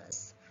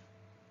members.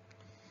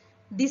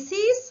 This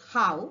is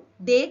how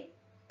the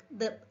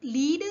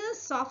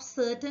leaders of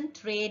certain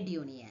trade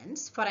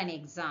unions, for an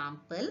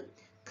example,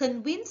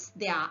 convince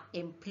their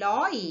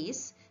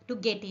employees to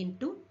get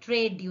into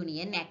trade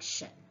union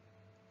action.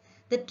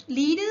 The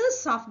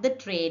leaders of the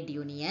trade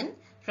union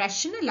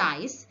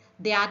rationalize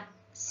their,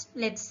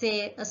 let's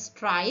say, a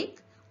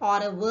strike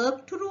or a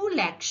work to rule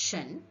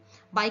action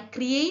by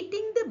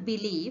creating the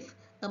belief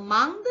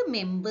among the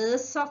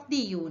members of the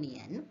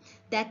union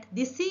that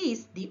this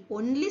is the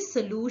only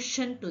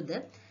solution to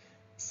the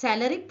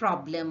salary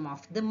problem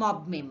of the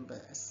mob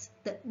members,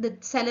 the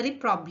salary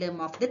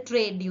problem of the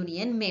trade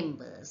union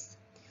members.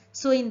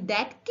 So in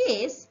that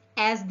case,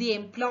 as the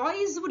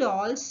employees would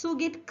also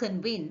get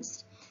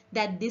convinced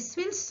that this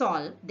will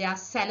solve their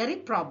salary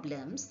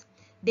problems,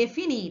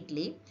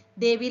 definitely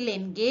they will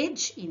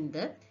engage in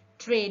the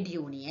trade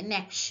union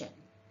action.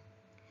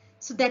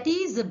 So that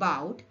is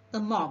about a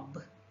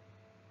mob.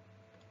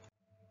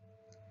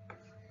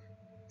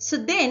 So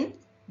then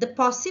the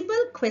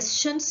possible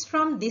questions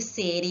from this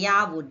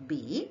area would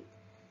be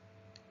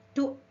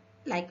to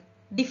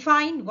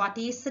define what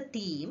is a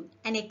team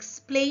and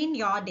explain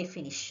your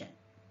definition.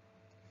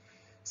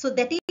 So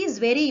that is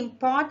very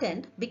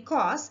important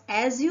because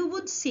as you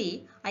would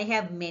see, I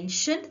have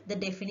mentioned the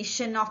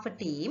definition of a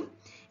team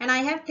and I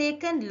have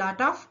taken a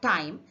lot of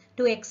time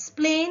to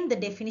explain the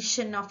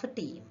definition of a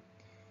team.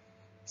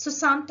 So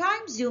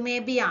sometimes you may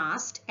be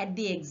asked at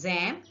the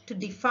exam to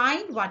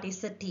define what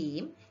is a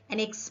team and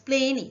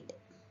explain it.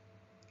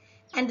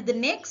 And the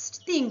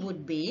next thing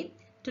would be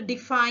to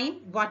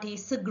define what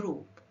is a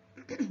group.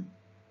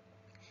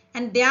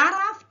 And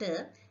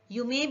thereafter,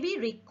 you may be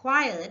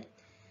required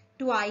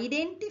to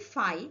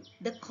identify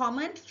the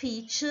common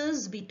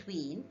features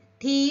between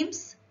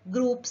teams,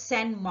 groups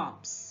and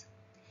mobs,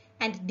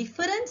 and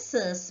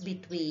differences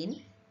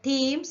between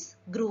teams,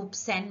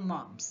 groups and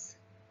mobs.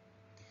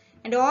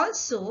 And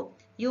also,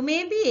 you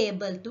may be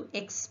able to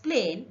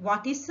explain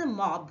what is a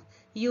mob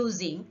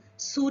using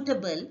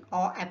suitable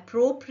or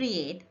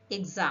appropriate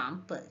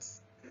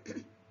examples.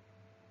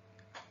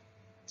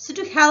 So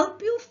to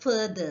help you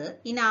further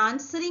in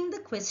answering the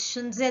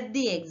questions at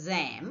the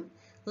exam,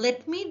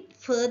 let me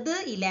further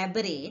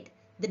elaborate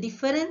the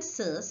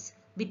differences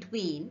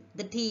between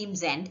the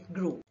teams and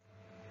groups.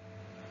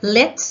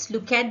 Let's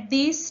look at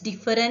these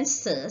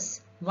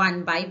differences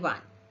one by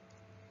one.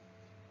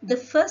 The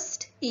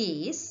first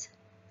is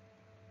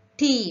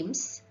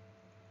teams.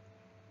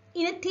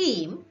 In a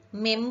team,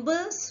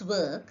 members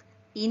work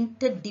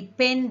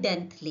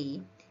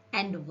interdependently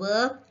and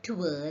work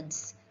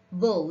towards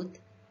both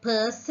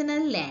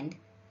personal and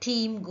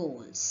team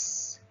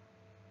goals.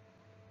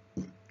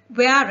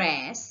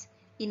 Whereas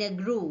in a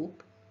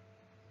group,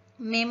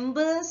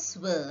 members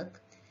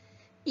work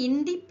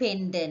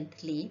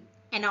independently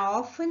and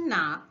often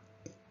are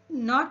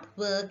not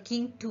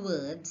working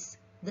towards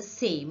the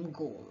same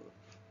goal.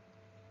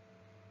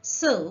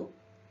 So,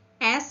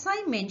 as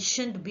I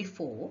mentioned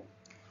before,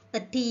 a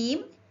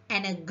team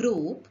and a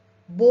group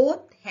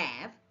both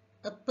have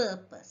a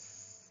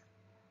purpose.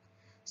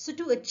 So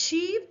to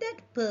achieve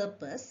that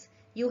purpose,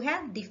 you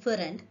have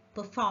different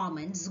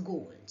performance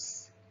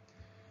goals.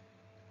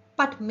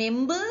 But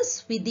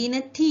members within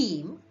a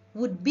team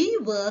would be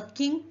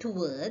working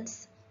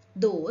towards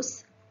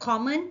those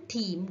common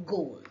team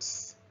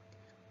goals.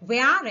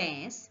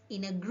 Whereas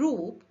in a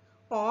group,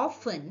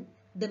 often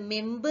the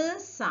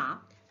members are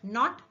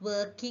not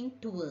working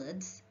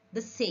towards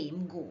the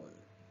same goal.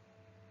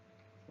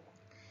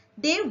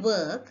 They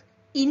work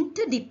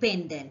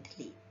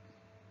interdependently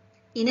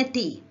in a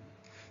team.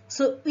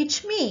 So,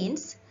 which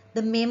means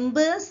the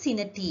members in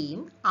a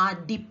team are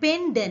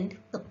dependent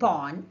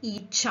upon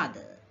each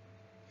other,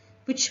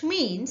 which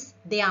means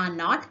they are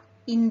not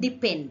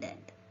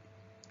independent.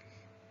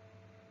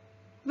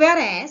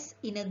 Whereas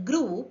in a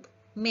group,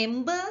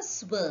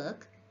 members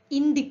work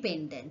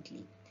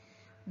independently.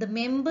 The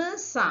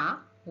members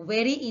are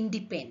very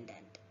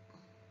independent.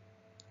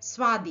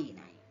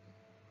 Swadhinai.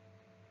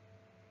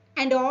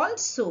 And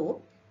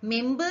also,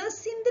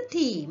 members in the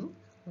team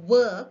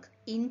work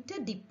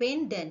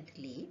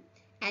interdependently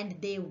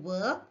and they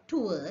work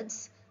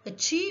towards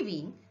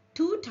achieving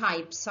two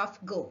types of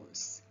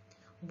goals.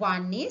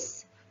 One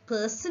is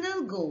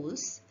personal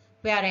goals,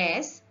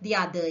 whereas the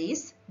other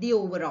is the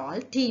overall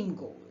team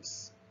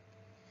goals.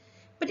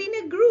 But in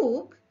a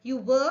group, you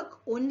work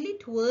only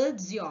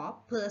towards your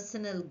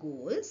personal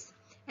goals,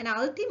 and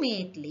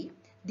ultimately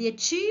the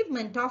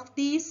achievement of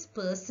these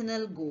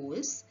personal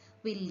goals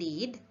will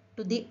lead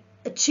to the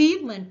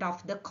achievement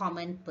of the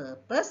common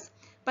purpose,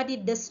 but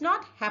it does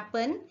not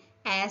happen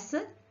as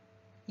a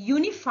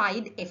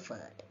unified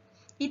effort.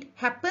 It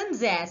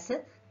happens as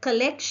a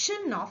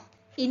collection of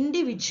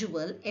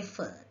individual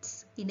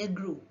efforts in a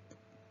group.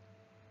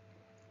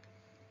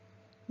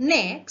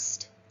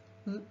 Next,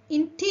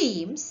 in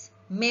teams,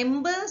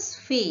 members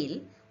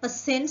feel a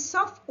sense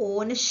of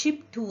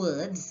ownership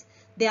towards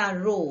their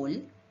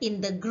role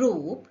in the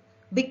group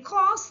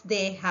because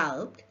they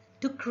helped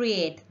to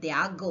create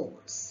their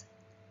goals.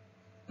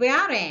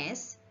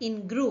 Whereas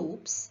in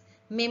groups,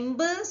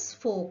 members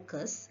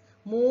focus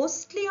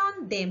mostly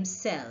on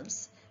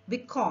themselves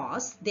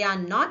because they are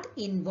not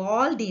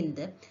involved in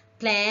the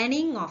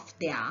planning of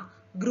their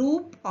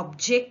group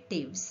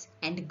objectives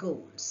and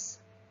goals.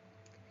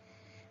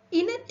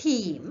 In a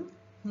team,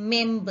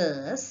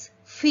 members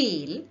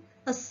feel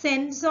a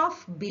sense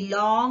of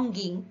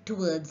belonging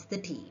towards the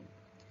team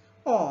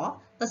or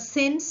a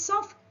sense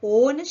of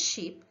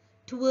ownership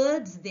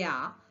towards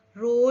their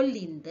role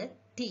in the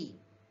team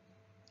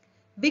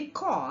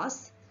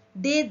because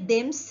they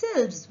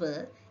themselves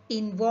were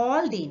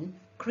involved in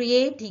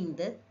creating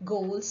the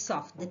goals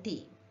of the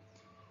team.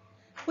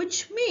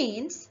 Which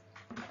means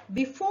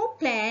during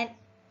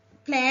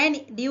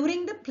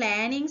the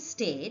planning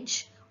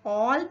stage,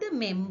 all the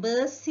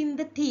members in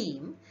the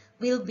team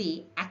will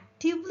be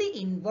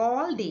actively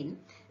involved in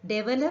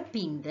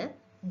developing the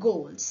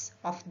goals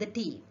of the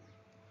team.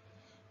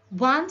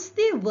 Once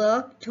they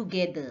work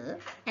together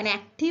and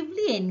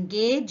actively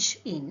engage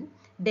in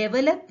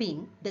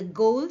developing the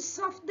goals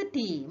of the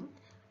team,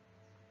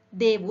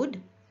 they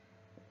would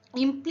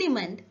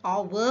implement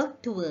or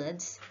work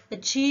towards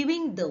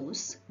achieving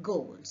those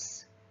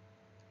goals.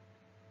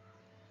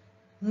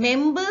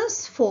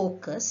 Members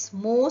focus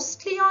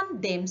mostly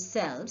on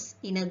themselves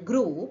in a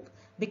group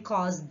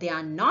because they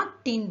are not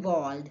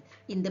involved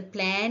in the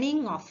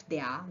planning of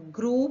their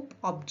group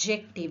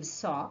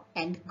objectives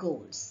and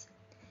goals.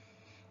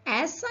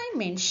 As I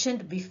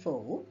mentioned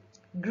before,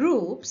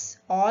 groups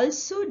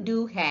also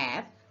do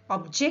have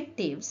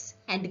objectives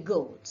and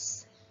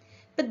goals.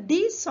 But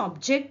these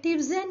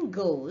objectives and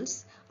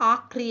goals are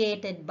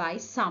created by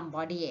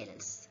somebody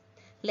else.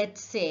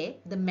 Let's say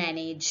the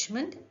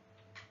management,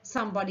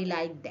 somebody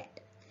like that.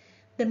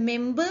 The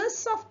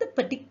members of the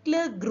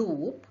particular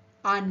group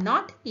are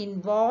not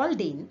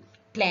involved in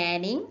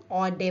planning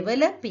or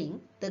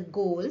developing the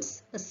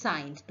goals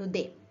assigned to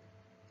them.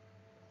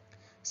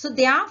 So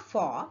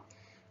therefore,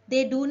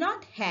 they do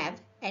not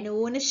have an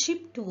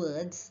ownership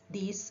towards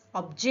these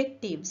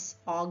objectives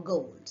or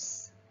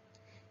goals.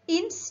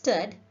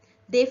 Instead,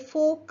 they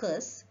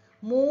focus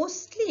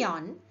mostly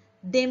on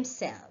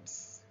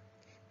themselves,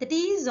 that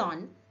is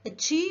on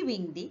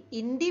achieving the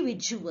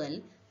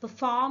individual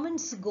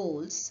performance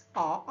goals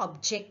or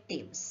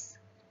objectives.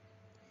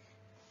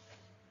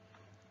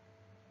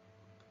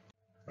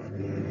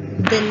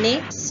 The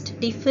next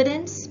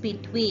difference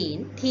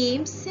between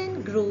teams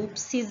and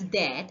groups is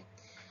that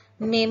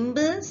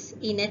members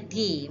in a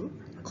team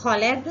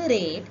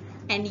collaborate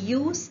and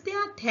use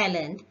their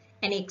talent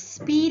and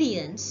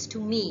experience to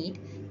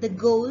meet the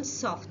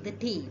goals of the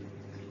team.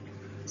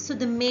 So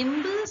the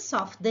members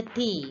of the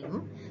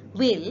team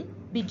will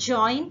be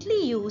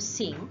jointly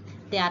using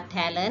their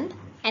talent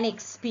and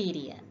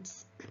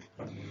experience.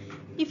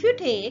 If you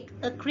take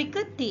a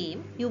cricket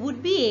team, you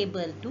would be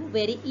able to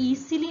very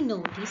easily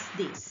notice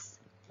this.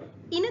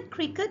 In a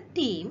cricket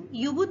team,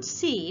 you would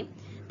see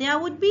there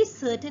would be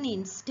certain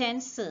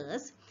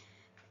instances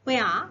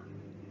where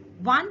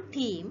one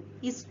team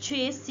is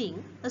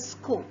chasing a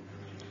score,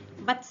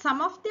 but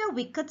some of their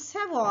wickets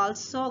have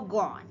also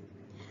gone.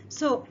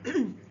 So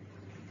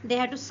they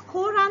have to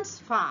score runs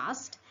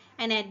fast,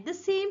 and at the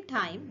same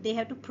time they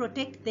have to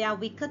protect their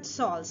wickets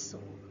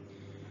also.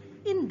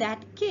 In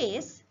that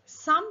case,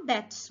 one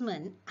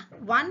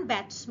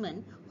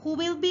batsman who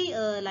will be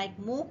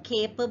more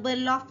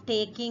capable of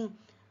taking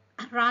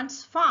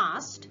runs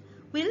fast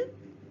will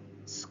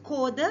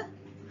score the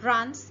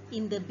runs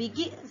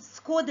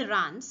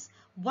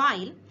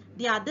while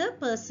the other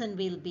person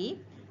will be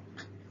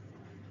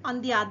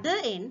on the other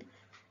end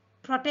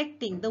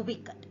protecting the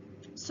wicket.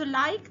 So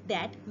like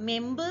that,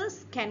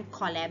 members can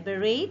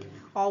collaborate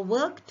or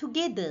work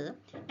together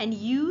and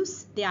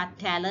use their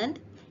talent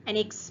and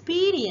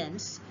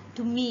experience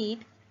to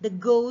meet the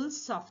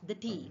goals of the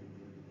team.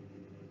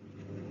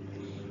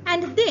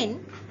 And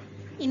then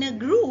in a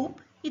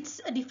group, it's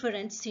a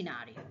different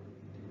scenario.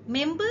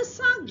 Members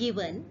are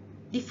given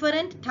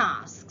different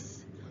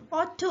tasks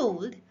or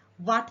told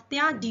what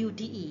their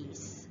duty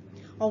is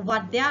or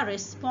what their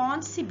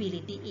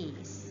responsibility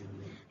is.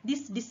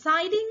 this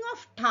deciding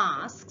of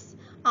tasks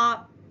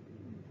are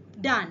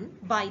done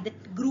by the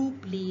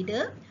group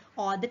leader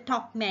or the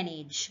top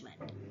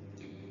management.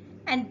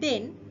 And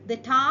then the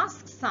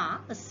tasks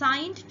are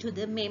assigned to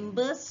the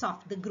members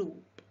of the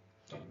group.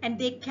 And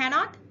they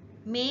cannot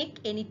make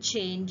any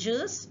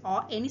changes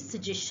or any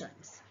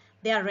suggestions.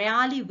 They are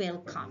rarely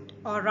welcomed,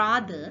 or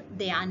rather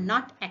they are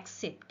not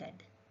accepted.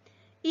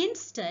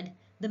 Instead,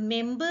 the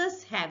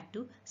members have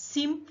to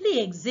simply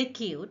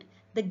execute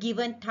the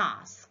given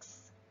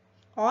tasks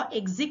or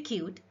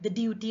execute the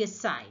duty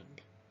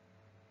assigned.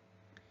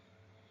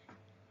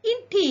 In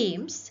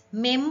teams,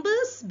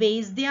 members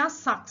base their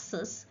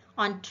success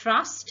on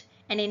trust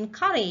and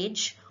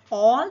encourage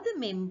all the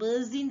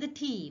members in the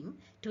team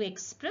to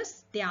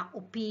express their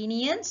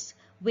opinions,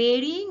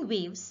 varying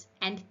views,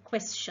 and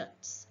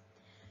questions.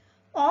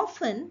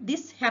 Often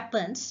this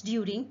happens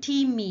during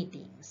team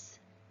meetings.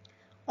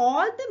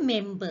 All the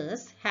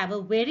members have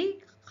a very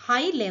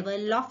high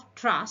level of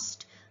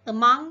trust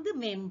among the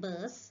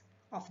members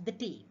of the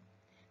team.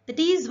 That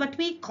is what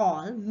we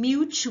call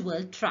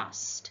mutual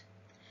trust.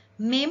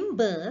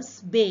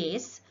 Members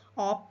base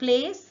or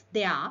place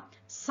their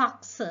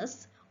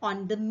success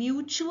on the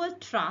mutual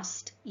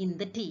trust in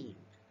the team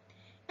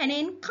and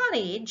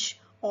encourage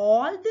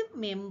all the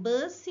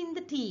members in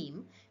the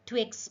team to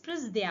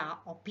express their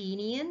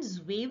opinions,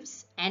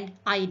 views, and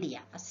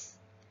ideas.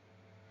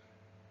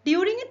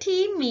 During a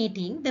team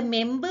meeting, the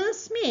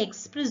members may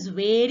express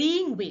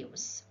varying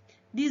views.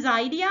 These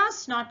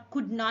ideas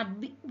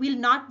will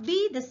not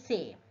be the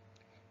same.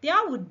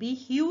 There would be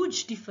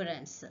huge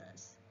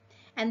differences.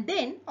 And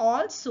then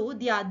also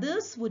the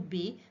others would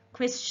be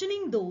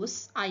questioning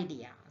those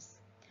ideas.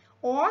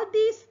 All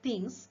these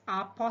things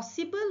are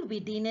possible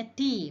within a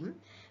team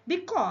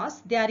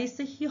because there is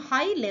a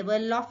high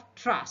level of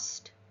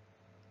trust.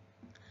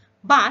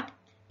 But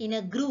in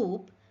a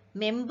group,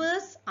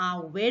 members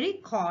are very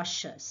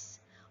cautious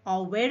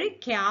or very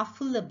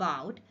careful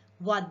about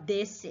what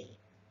they say.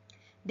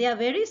 They are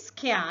very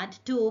scared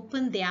to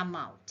open their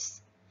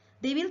mouths.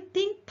 They will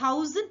think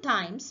 1,000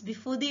 times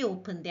before they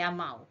open their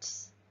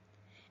mouths.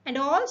 And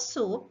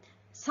also,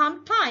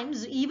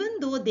 sometimes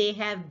even though they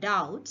have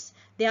doubts,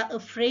 they are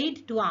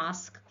afraid to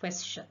ask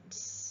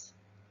questions.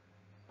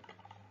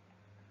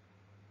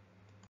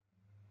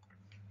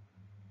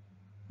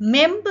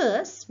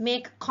 Members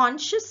make a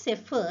conscious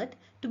effort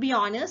to be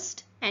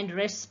honest and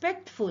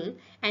respectful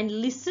and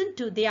listen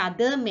to the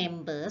other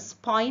members'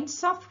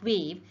 points of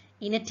view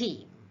in a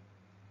team.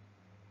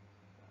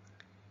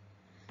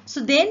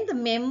 So then the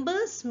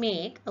members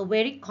make a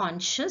very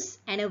conscious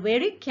and a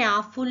very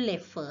careful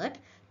effort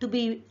to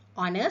be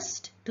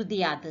honest to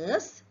the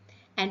others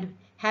and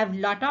have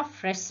lot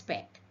of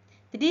respect.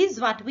 That is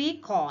what we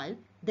call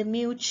the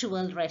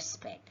mutual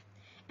respect.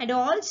 And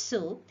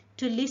also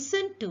to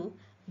listen to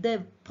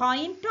the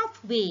point of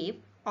view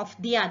of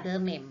the other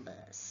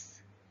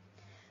members.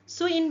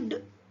 So in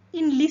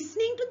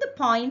listening to the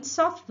points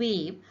of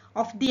view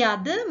of the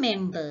other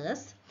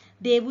members,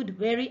 they would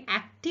very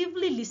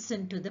actively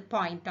listen to the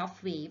point of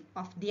view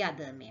of the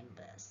other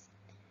members.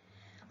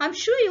 I'm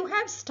sure you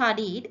have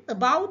studied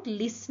about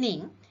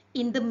listening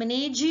in the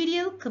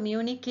managerial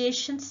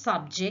communication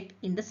subject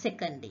in the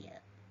second year.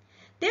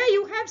 There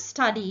you have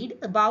studied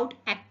about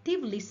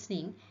active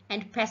listening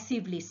and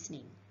passive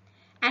listening.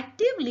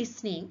 Active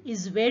listening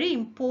is very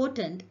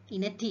important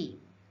in a team.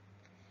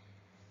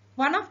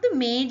 One of the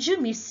major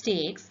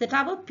mistakes that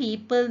our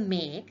people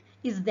make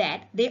is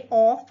that they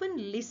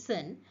often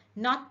listen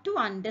not to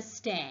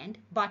understand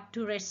but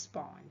to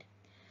respond.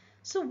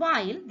 So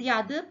while the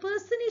other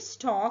person is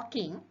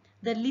talking,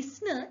 the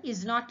listener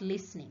is not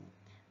listening.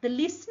 The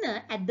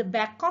listener at the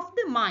back of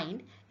the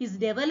mind is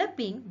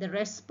developing the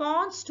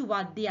response to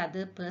what the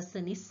other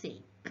person is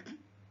saying.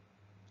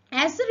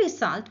 As a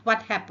result,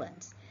 what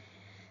happens?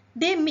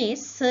 They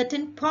miss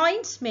certain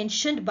points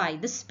mentioned by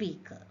the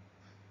speaker.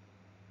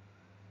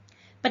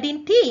 But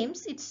in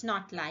teams, it's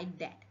not like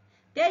that.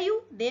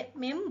 The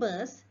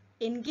members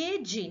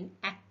engage in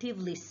active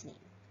listening.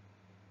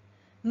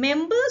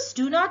 Members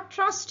do not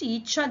trust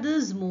each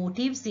other's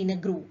motives in a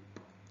group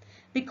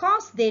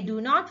because they do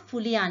not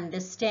fully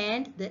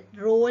understand the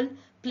role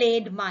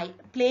played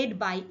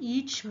by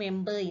each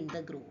member in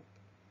the group.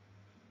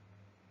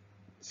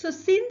 So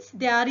since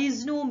there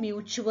is no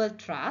mutual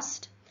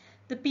trust,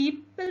 the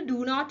people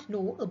do not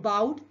know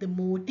about the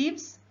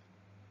motives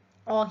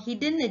or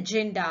hidden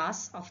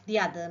agendas of the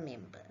other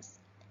members.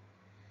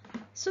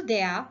 So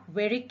they are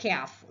very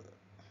careful.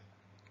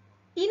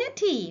 In a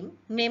team,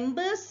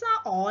 members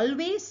are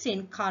always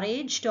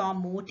encouraged or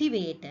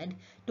motivated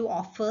to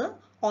offer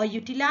or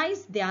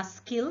utilize their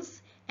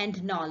skills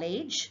and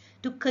knowledge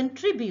to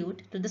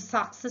contribute to the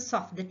success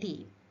of the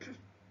team.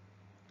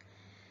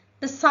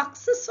 The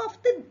success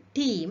of the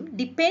team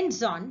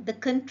depends on the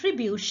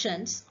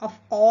contributions of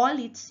all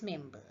its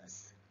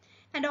members.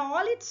 And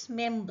all its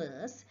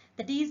members,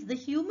 that is the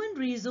human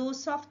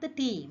resource of the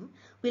team,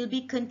 will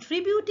be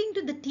contributing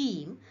to the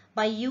team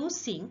by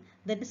using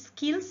the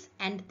skills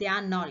and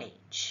their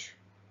knowledge.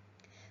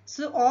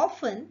 So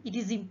often it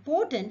is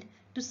important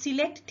to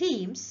select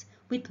teams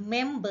with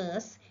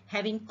members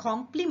having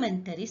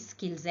complementary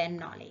skills and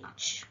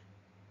knowledge.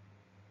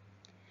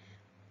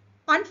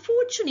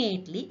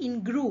 Unfortunately,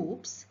 in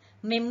groups,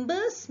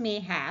 members may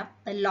have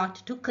a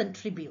lot to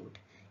contribute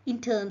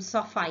in terms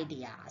of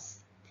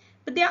ideas,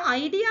 but their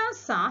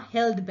ideas are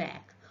held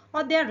back,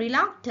 or they are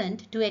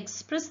reluctant to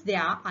express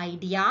their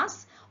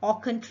ideas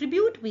or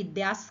contribute with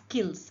their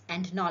skills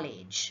and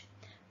knowledge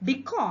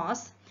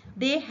because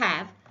they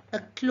have a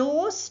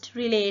close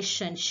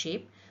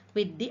relationship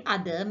with the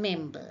other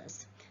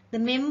members. The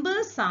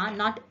members are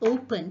not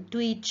open to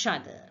each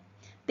other.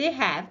 They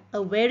have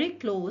a very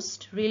close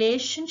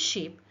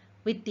relationship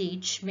with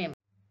each member.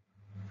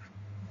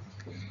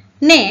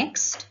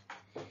 Next,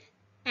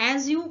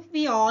 as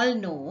we all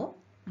know,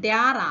 there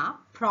are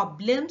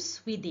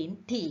problems within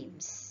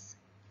teams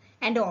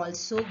and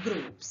also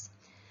groups.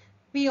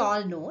 We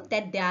all know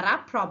that there are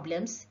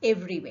problems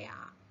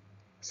everywhere.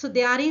 So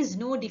there is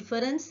no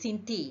difference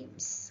in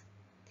teams.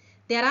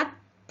 There are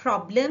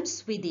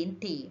problems within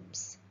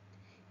teams.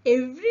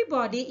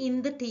 Everybody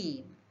in the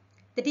team,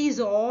 that is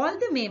all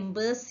the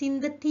members in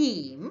the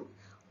team,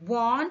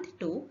 want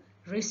to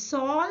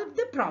resolve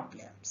the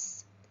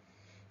problems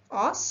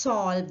or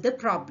solve the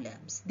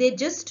problems. They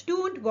just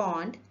don't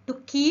want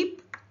to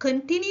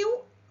continue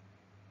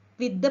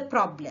with the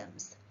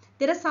problems.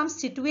 There are some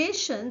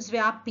situations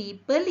where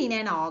people in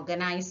an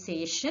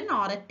organization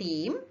or a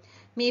team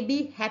may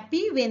be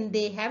happy when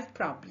they have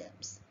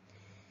problems.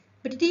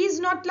 But it is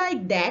not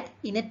like that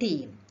in a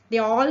team. They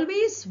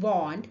always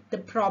want the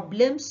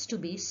problems to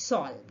be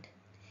solved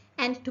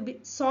and to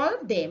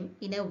solve them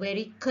in a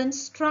very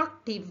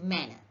constructive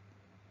manner.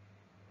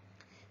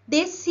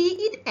 They see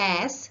it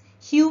as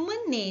human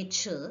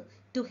nature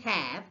to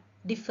have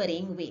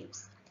differing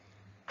views.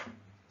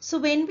 So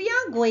when we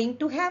are going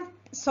to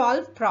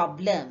solve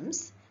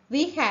problems,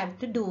 we have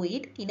to do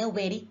it in a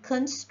very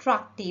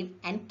constructive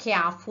and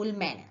careful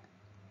manner.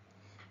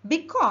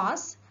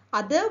 Because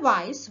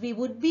otherwise we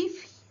would be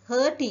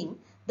hurting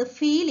the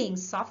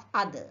feelings of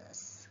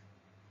others.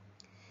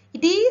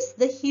 It is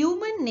the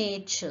human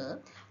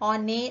nature or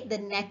the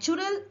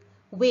natural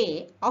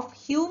way of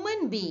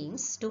human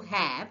beings to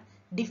have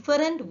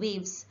different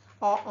views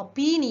or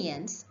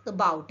opinions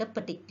about a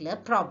particular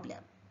problem.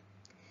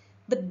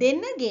 But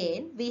then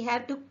again, we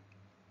have to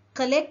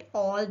collect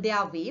all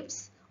their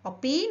views,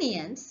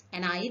 opinions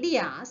and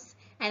ideas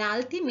and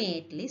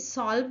ultimately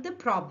solve the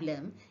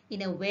problem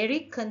in a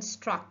very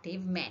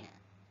constructive manner.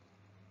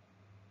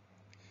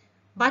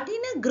 But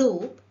in a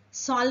group,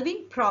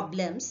 solving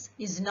problems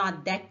is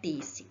not that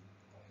easy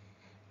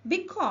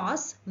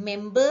because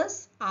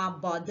members are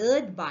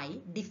bothered by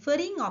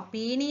differing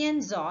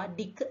opinions or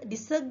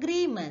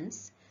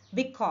disagreements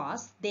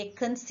because they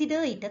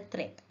consider it a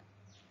threat.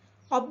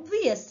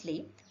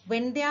 Obviously,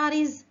 when there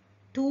is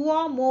two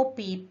or more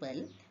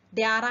people,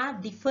 there are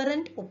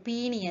different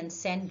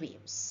opinions and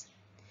views.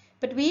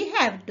 But we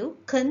have to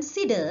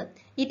consider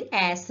it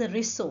as a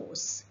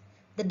resource.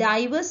 The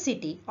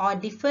diversity or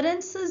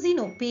differences in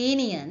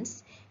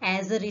opinions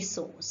as a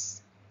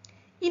resource.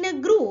 In a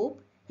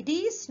group, it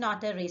is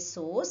not a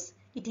resource,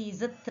 it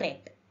is a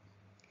threat.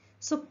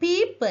 So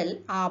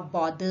people are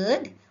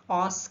bothered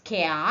or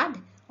scared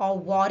or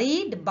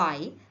worried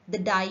by the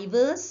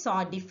diverse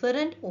or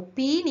different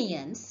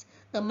opinions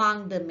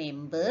among the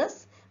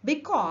members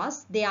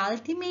because they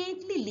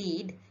ultimately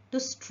lead to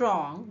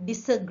strong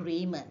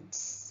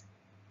disagreements.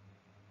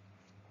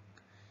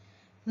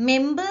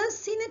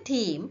 Members in a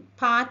team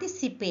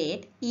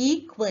participate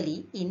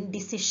equally in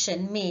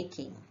decision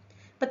making,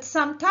 but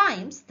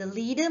sometimes the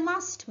leader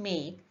must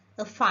make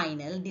a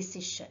final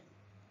decision.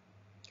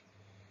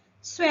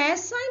 So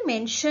as I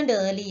mentioned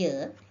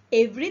earlier,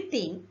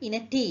 everything in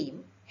a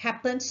team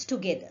happens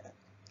together,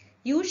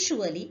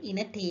 usually in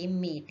a team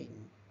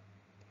meeting.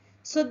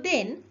 So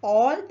then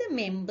all the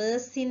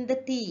members in the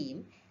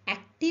team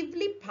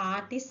actively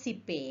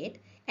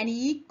participate and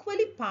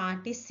equally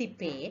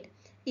participate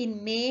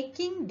in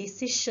making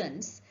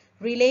decisions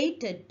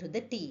related to the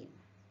team.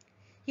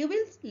 You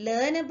will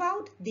learn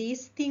about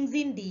these things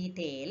in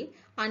detail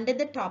under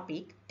the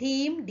topic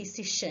Team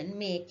Decision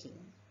Making,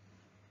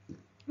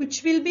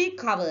 which will be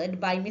covered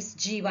by Ms.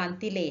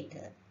 Jeevanti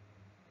later.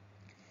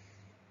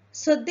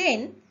 So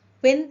then,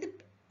 when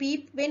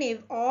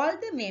all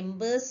the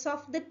members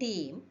of the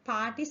team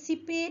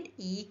participate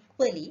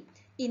equally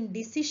in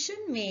decision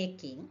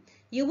making,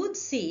 you would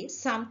see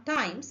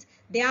sometimes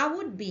there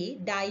would be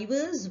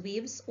diverse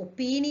views,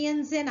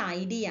 opinions and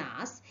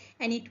ideas,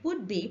 and it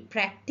would be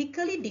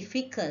practically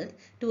difficult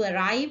to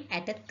arrive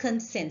at a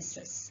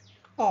consensus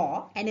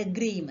or an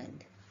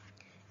agreement.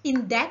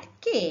 In that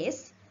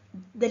case,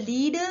 the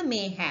leader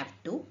may have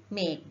to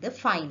make the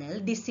final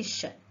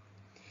decision,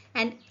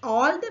 and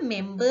all the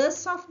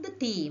members of the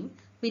team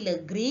will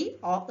agree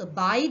or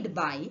abide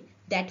by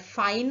that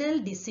final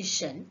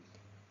decision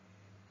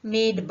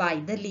made by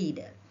the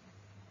leader.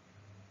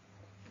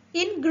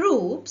 In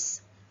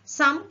groups,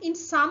 in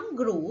some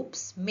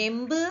groups,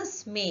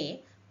 members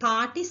may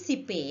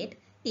participate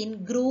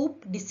in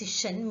group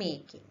decision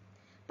making.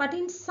 But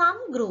in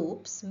some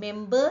groups,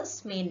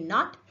 members may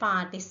not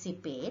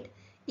participate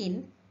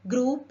in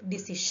group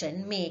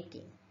decision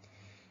making.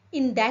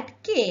 In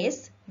that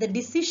case, the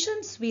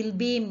decisions will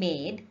be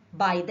made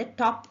by the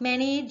top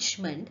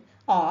management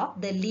or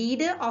the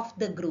leader of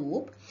the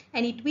group,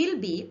 and it will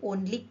be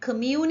only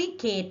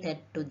communicated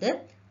to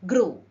the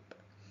group.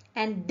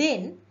 And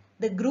then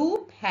the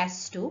group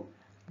has to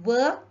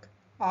work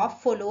or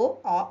follow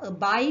or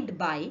abide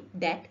by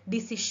that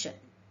decision.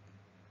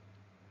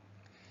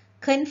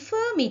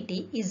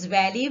 Conformity is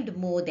valued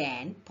more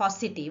than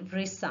positive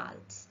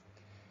results.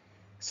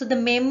 So the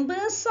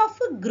members of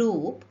a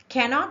group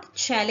cannot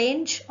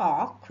challenge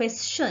or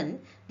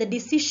question the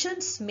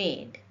decisions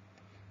made.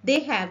 They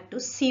have to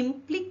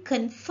simply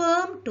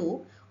conform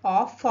to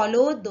or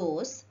follow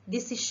those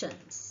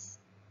decisions.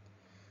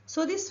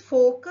 So this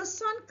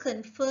focus on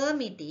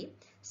conformity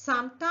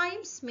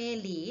sometimes may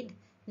lead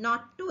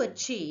not to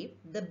achieve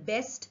the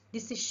best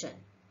decision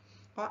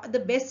or the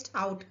best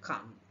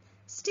outcome.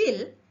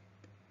 Still,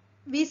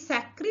 we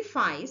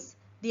sacrifice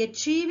the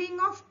achieving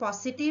of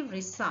positive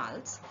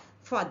results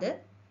for the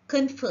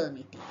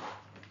conformity.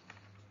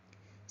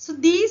 So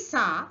these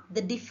are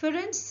the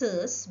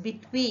differences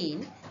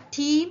between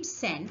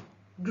teams and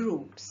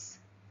groups.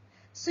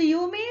 So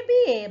you may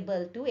be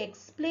able to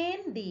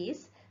explain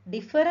these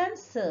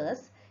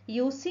differences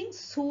using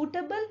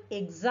suitable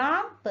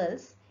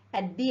examples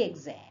at the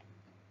exam.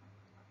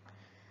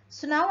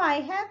 So now I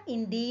have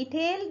in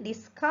detail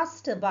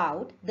discussed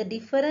about the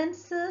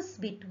differences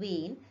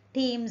between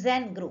teams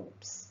and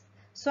groups.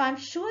 So I'm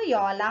sure you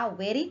all are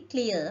very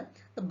clear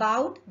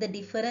about the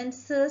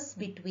differences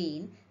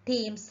between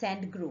teams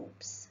and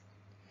groups.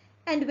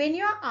 And when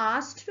you are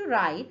asked to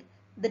write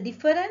the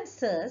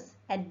differences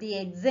at the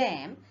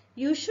exam,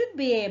 you should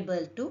be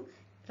able to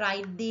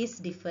write these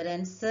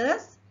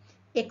differences,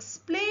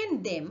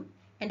 explain them,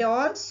 and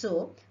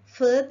also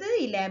further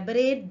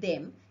elaborate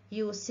them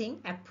using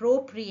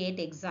appropriate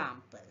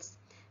examples,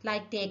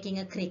 like taking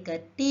a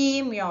cricket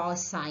team, your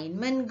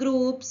assignment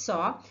groups,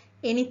 or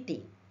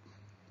anything.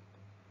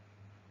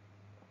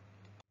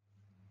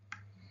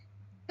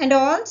 And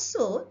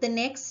also the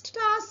next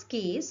task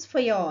is for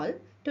you all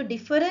to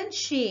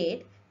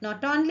differentiate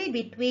not only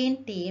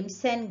between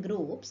teams and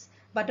groups,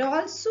 but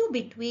also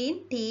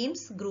between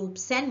teams,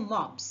 groups and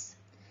mobs.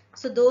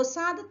 So those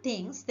are the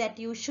things that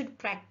you should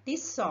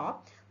practice or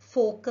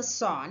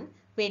focus on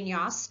when you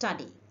are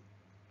studying.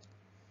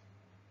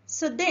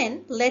 So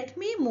then let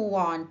me move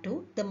on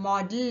to the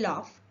model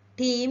of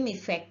team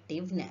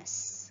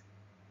effectiveness.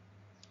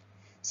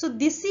 So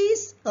this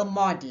is a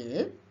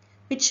model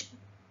which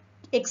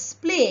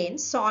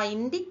explains or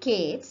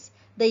indicates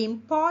the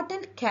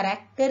important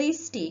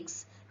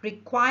characteristics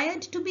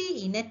required to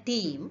be in a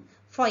team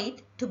for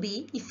it to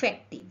be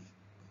effective.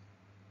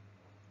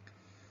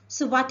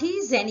 So what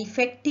is an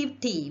effective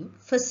team?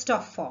 First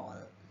of all,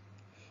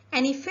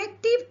 an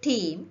effective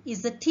team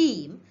is a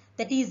team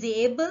that is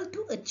able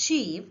to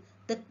achieve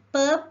the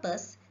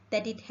purpose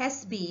that it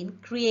has been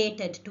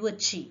created to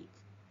achieve.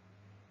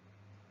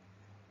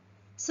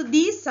 So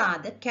these are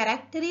the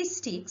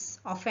characteristics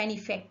of an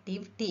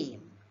effective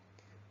team.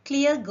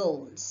 Clear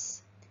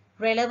goals,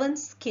 relevant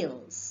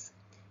skills,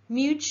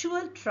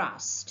 mutual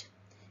trust,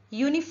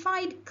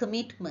 unified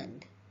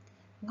commitment,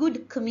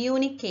 good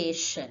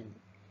communication,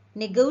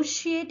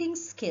 negotiating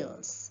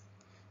skills,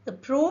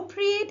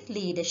 appropriate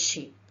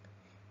leadership,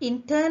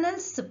 internal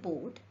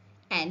support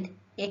and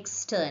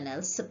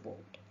external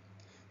support.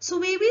 So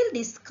we will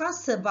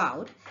discuss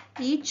about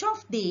each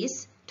of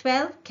these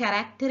 12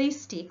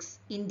 characteristics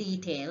in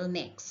detail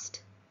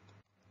next.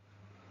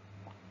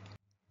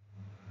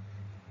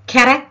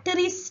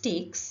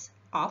 Characteristics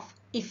of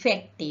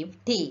effective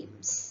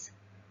teams.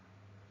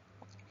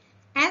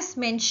 As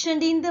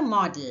mentioned in the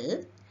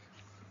model,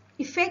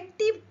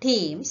 effective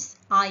teams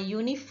are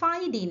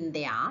unified in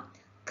their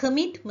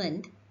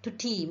commitment to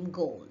team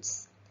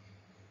goals.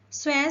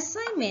 So as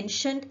I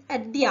mentioned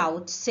at the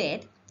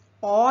outset,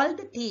 all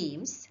the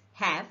teams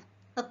have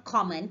a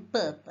common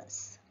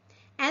purpose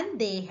and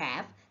they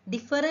have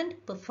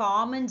different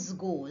performance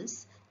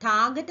goals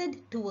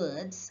targeted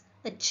towards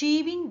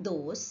achieving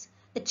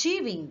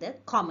the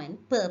common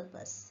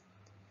purpose.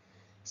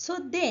 So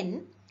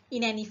then,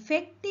 in an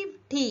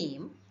effective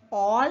team,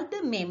 all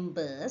the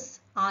members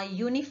are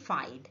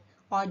unified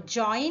or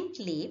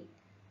jointly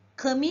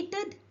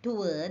committed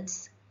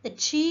towards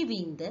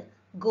achieving the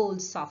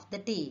goals of the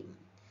team.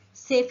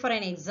 Say for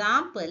an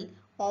example,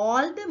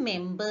 all the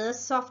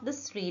members of the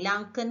Sri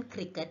Lankan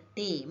cricket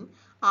team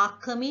are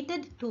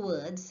committed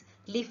towards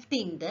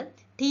lifting the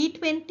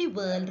T20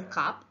 World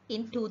Cup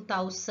in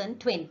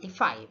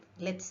 2025,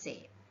 let's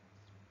say.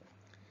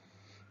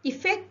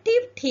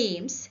 Effective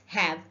teams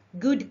have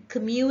good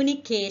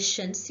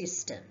communication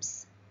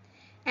systems.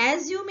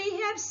 As you may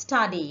have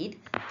studied,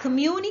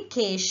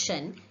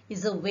 communication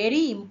is a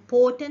very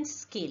important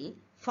skill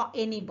for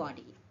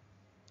anybody.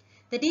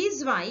 That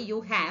is why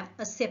you have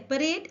a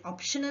separate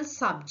optional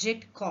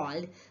subject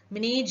called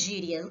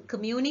managerial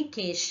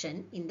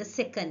communication in the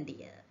second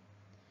year.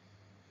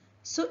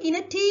 So in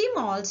a team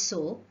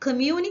also,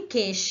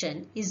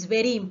 communication is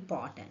very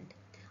important.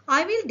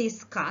 I will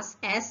discuss,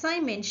 as I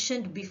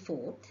mentioned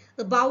before,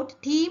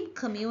 about team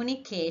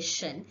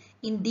communication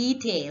in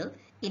detail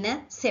in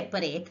a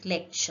separate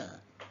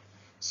lecture.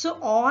 So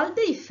all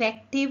the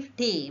effective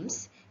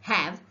teams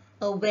have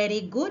a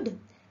very good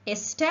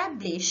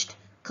established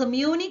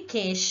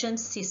communication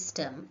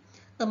system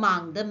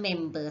among the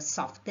members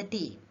of the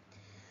team,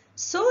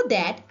 so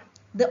that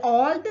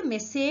all the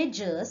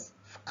messages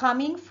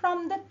coming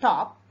from the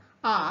top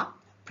are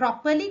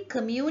properly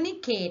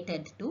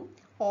communicated to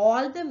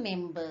all the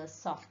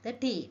members of the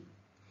team.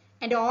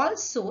 And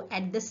also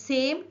at the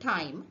same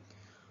time,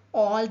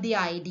 all the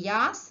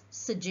ideas,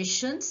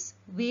 suggestions,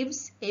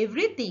 views,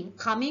 everything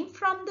coming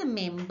from the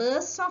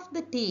members of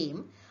the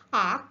team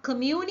are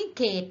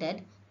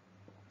communicated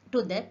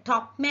to the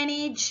top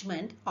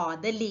management or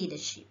the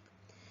leadership.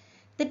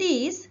 That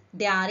is,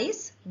 there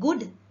is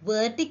good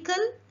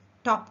vertical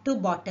top to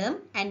bottom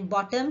and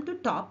bottom to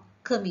top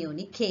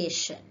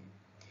communication.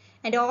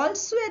 And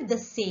also at the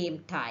same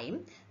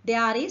time,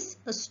 there is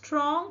a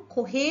strong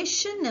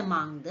cohesion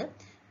among the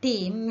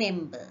team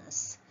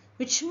members,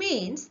 which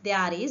means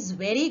there is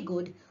very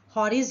good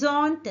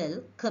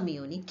horizontal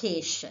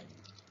communication.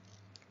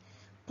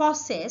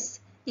 Possess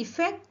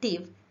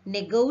effective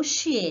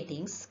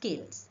negotiating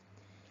skills.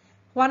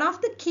 One of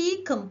the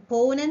key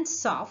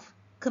components of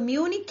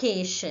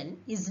communication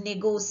is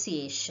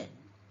negotiation.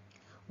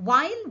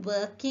 While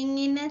working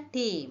in a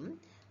team,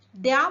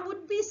 there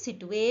would be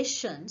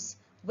situations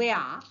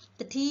where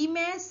the team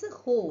as a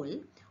whole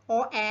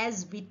or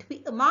as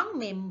between among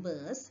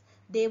members,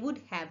 they would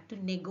have to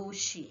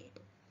negotiate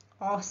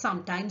or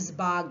sometimes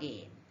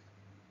bargain.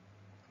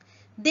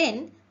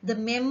 Then the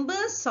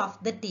members of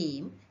the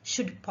team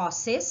should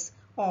possess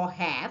or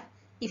have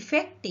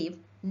effective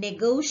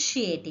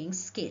negotiating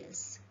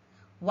skills.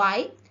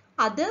 Why?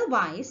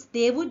 Otherwise,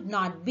 they would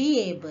not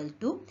be able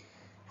to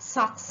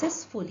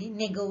successfully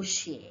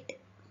negotiate.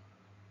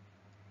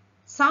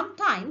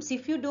 Sometimes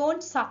if you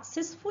don't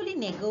successfully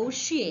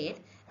negotiate,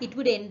 it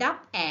would end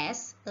up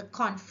as a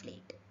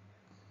conflict.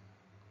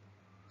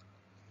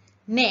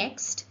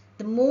 Next,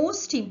 the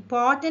most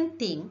important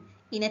thing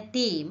in a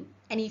team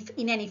and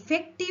in an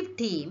effective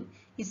team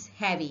is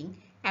having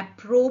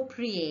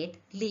appropriate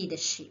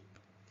leadership.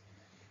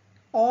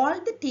 All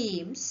the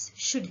teams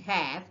should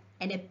have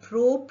an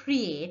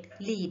appropriate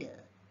leader.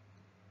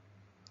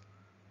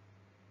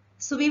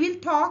 So we will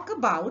talk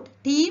about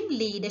team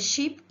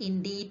leadership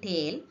in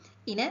detail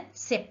in a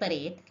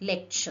separate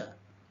lecture.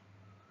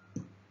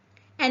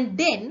 And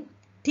then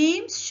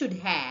teams should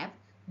have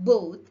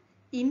both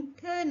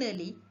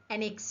internally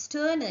and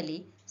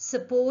externally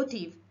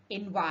supportive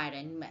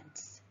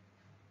environments.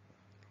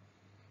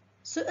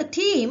 So a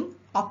team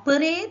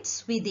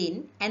operates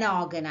within an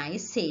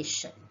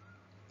organization.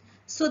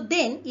 So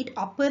then it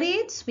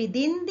operates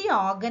within the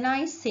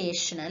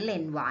organizational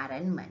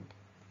environment.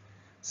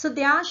 So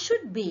there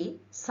should be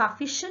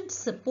sufficient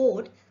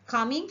support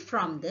coming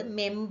from the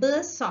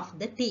members of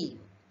the team.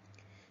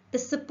 The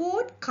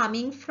support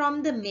coming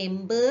from the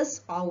members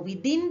or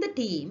within the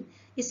team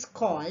is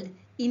called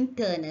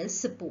internal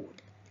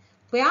support,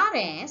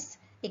 whereas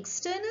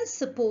external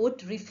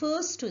support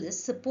refers to the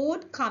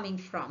support coming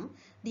from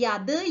the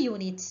other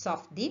units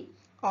of the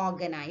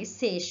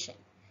organization.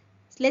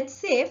 Let's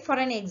say, for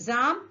an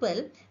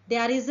example,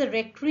 there is a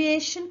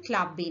recreation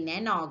club in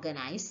an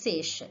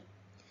organization.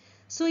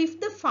 So if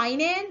the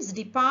finance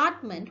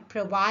department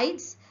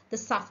provides the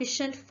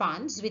sufficient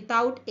funds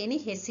without any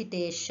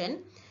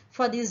hesitation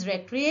for this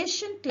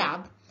recreation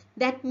club,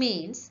 that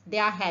means they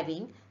are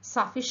having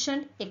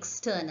sufficient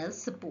external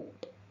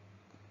support.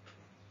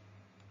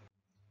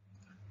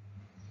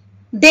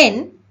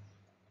 Then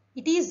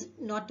it is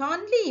not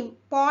only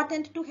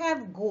important to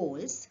have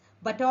goals,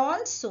 but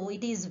also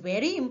it is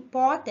very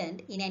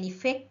important in an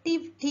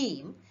effective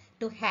team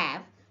to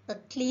have a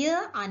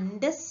clear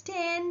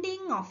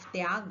understanding of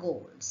their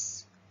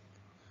goals.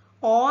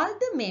 All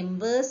the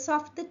members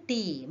of the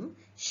team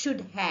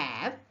should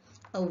have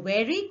a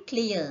very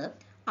clear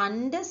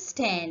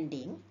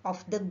understanding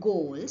of the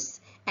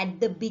goals at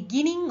the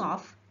beginning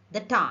of the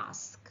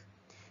task.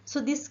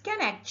 So this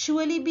can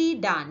actually be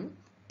done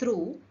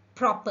through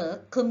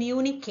proper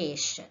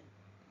communication.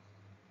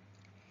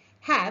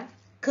 Have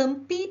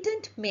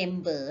competent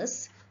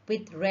members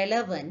with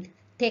relevant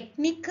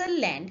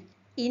technical and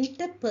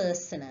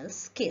interpersonal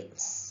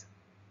skills.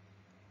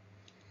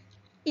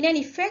 In an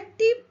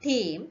effective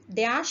team,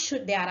 there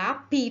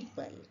are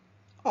people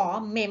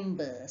or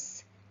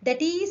members,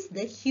 that is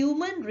the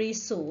human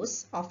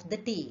resource of the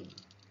team.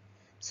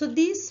 So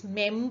these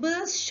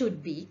members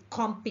should be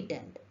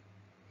competent.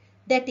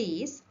 That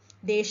is,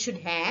 they should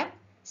have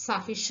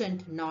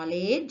sufficient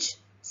knowledge,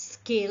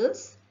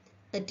 skills,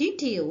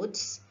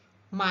 attitudes,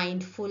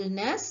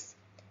 mindfulness,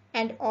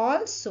 and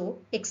also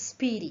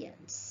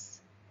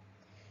experience.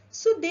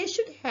 So they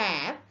should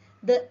have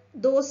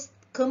those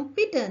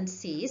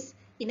competencies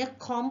in a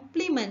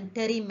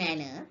complementary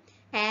manner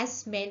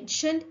as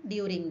mentioned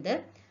during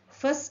the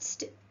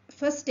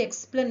first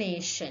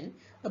explanation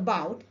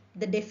about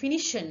the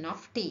definition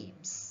of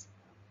teams.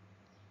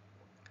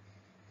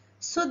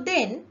 So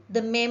then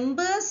the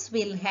members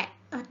will have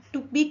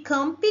to be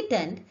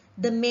competent.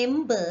 The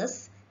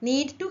members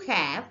need to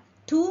have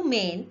two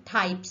main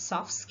types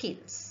of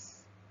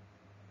skills.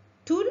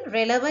 Two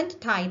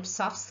relevant types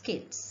of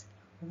skills.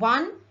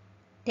 One,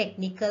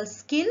 technical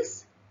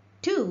skills.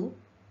 Two,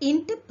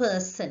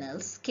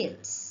 interpersonal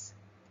skills.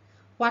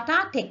 What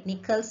are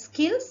technical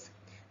skills?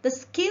 The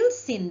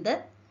skills in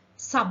the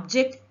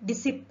subject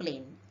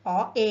discipline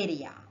or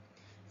area.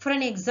 For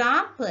an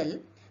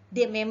example,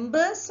 the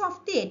members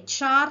of the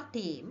HR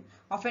team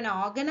of an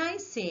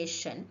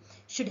organization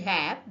should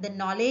have the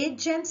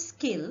knowledge and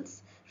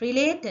skills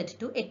related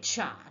to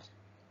HR.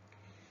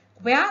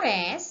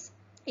 Whereas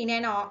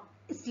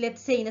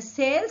let's say in a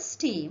sales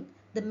team,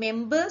 the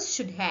members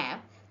should have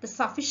the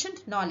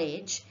sufficient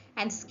knowledge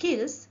and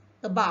skills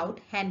about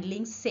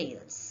handling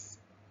sales.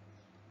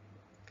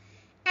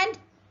 And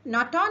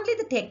not only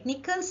the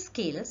technical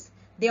skills,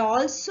 they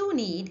also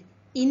need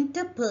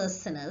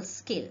interpersonal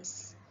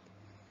skills.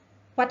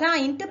 What are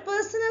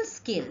interpersonal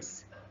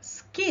skills?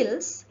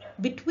 Skills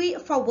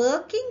for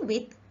working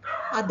with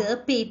other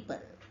people.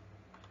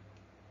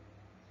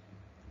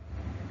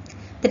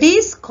 That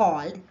is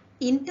called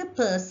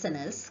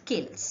interpersonal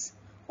skills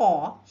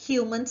or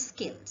human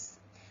skills.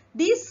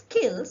 These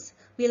skills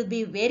will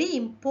be very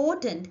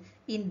important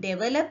in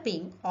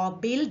developing or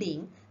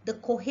building the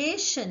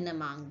cohesion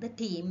among the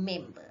team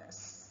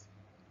members.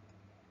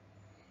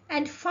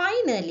 And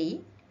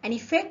finally, an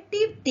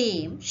effective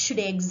team should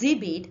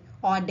exhibit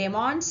or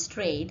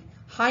demonstrate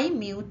high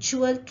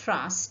mutual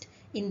trust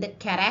in the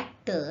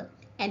character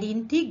and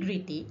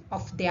integrity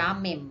of their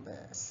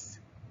members.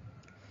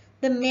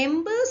 The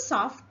members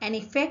of an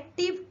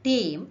effective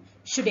team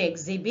should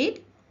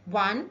exhibit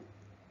 1.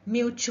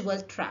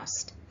 Mutual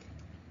trust.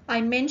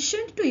 I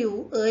mentioned to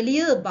you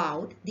earlier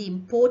about the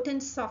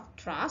importance of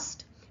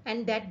trust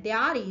and that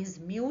there is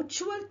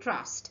mutual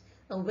trust,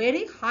 a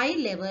very high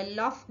level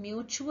of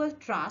mutual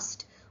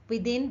trust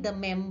within the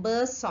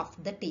members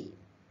of the team.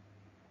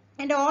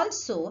 And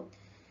also,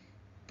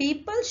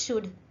 people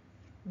should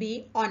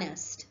be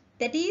honest.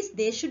 That is,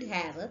 they should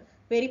have a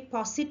very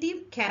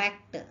positive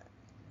character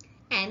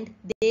and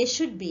they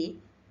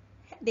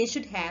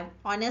should have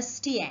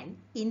honesty and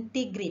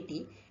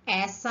integrity,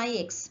 as I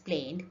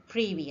explained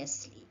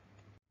previously.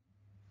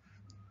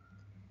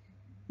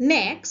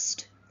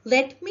 Next,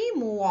 let me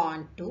move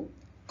on to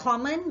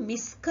common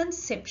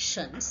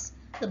misconceptions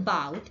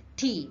about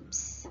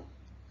teams.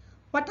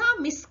 What are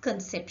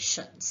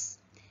misconceptions?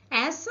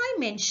 As I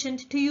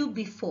mentioned to you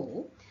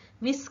before,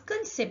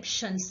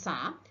 misconceptions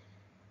are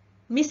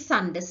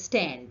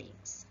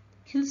misunderstandings.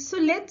 So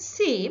let's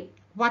see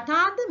what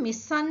are the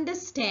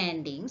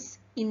misunderstandings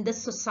in the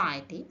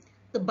society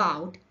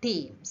about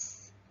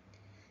teams.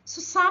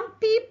 So some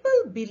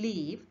people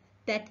believe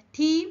that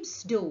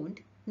teams don't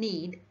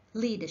need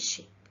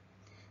leadership.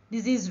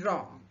 This is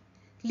wrong.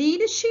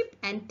 Leadership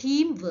and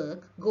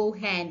teamwork go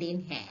hand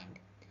in hand.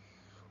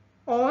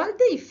 All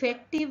the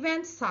effective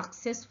and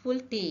successful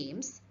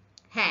teams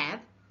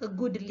have a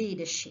good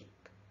leadership.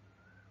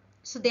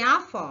 So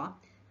therefore,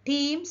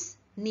 teams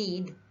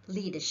need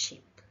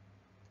leadership.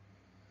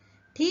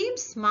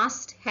 Teams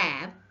must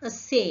have a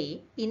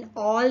say in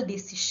all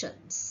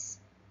decisions.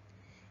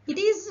 It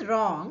is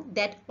wrong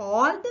that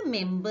all the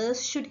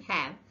members should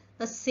have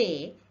a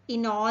say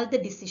in all the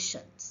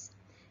decisions.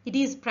 It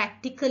is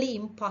practically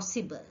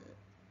impossible.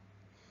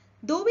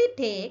 Though we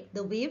take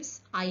the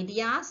views,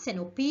 ideas and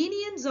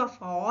opinions of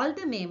all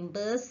the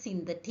members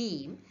in the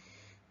team,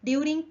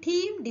 during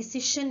team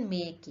decision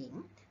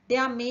making,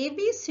 there may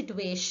be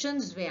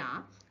situations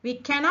where we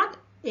cannot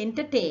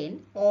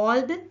entertain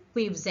all the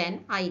views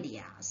and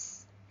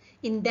ideas.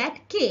 In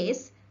that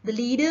case, the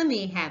leader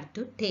may have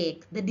to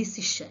take the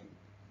decision.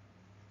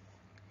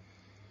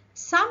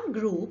 Some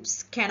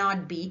groups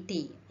cannot be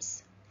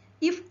teams.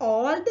 If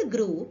all the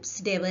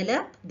groups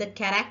develop the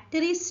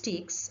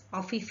characteristics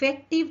of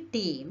effective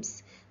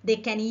teams, they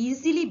can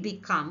easily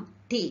become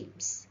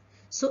teams.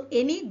 So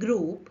any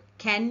group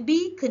can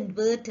be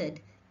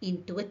converted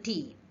into a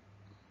team.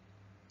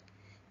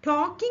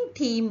 Talking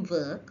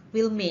teamwork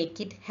will make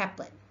it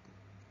happen.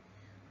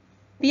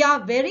 We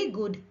are very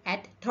good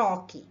at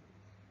talking.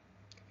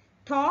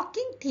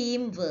 Talking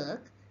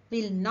teamwork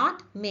will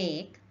not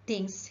make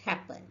things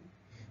happen.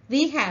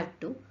 We have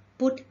to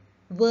put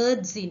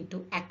words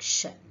into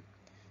action.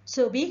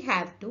 So we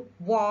have to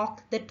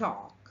walk the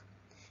talk.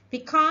 We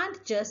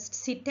can't just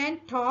sit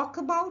and talk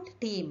about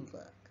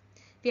teamwork.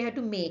 We have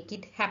to make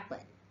it happen.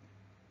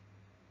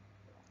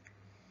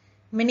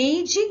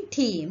 Managing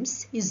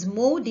teams is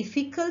more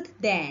difficult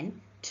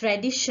than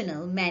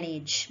traditional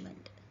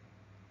management.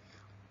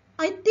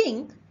 I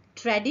think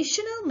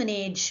traditional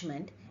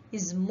management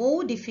is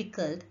more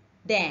difficult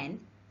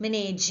than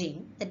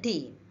managing a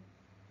team.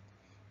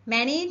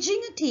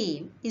 Managing a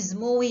team is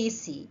more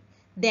easy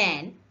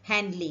than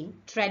handling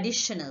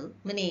traditional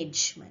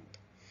management.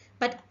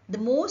 But the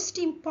most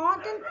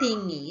important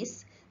thing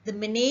is the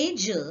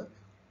manager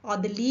or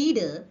the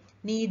leader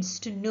needs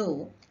to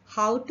know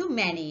how to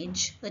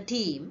manage a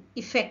team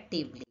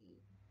effectively.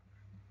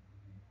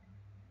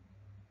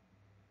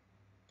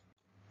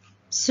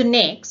 So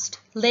next,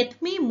 let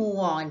me move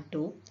on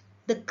to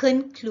the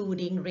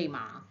concluding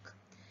remark.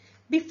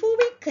 Before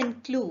we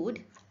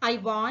conclude, I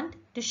want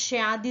to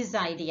share this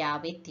idea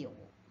with you.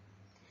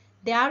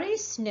 There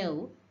is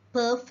no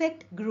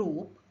perfect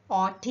group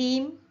or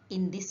team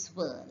in this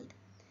world.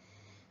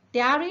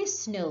 There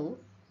is no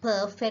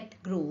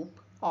perfect group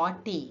or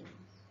team.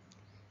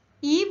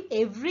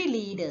 Every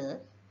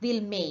leader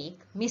will make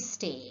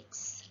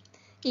mistakes.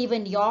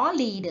 Even your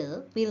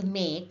leader will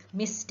make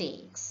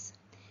mistakes.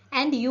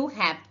 And you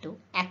have to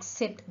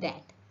accept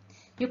that.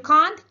 You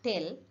can't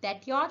tell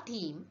that your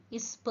team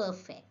is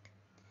perfect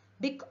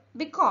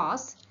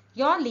because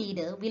your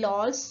leader will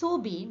also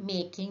be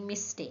making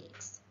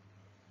mistakes.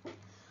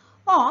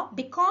 Or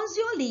because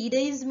your leader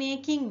is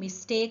making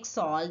mistakes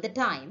all the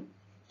time,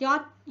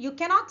 you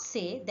cannot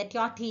say that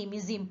your team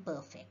is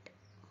imperfect.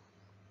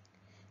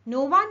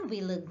 No one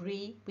will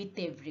agree with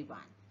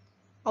everyone.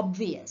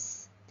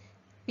 Obvious.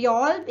 We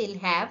all will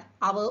have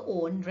our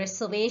own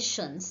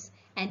reservations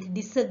and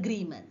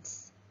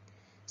disagreements.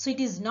 So it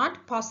is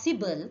not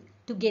possible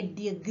to get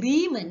the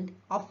agreement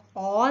of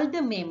all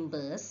the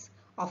members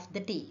of the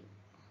team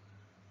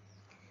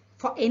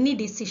for any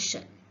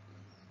decision.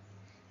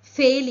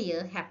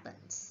 Failure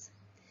happens.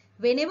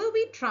 Whenever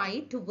we try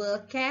to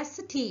work as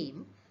a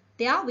team,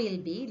 there will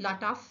be a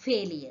lot of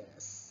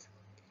failures.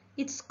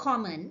 It's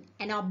common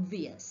and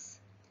obvious.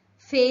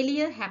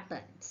 Failure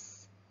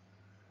happens.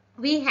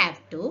 We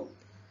have to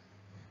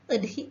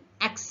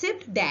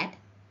accept that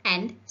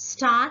and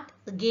start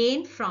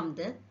again from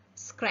the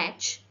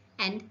scratch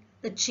and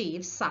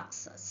achieve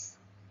success.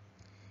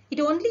 It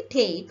only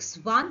takes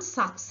one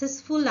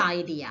successful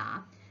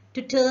idea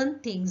to turn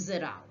things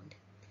around.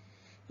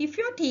 If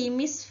your team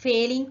is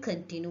failing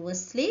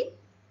continuously,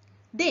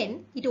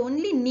 then it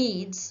only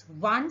needs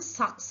one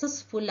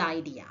successful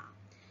idea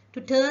to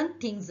turn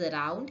things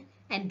around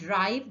and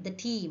drive the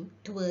team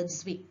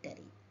towards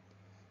victory.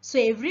 So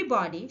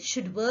everybody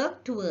should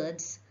work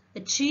towards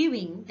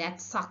achieving that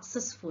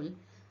successful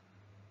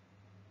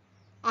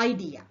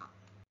idea.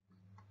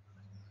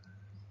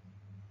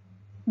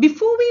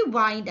 Before we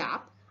wind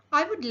up,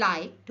 I would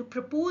like to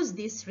propose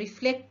this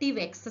reflective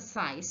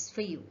exercise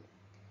for you.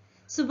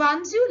 So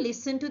once you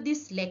listen to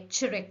this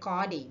lecture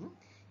recording,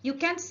 you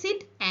can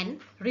sit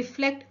and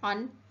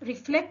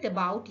reflect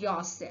about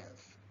yourself.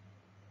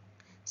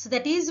 So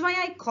that is why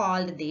I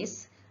called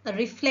this a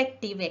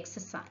reflective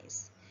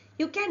exercise.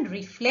 You can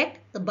reflect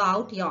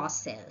about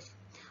yourself.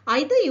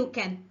 Either you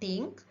can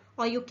think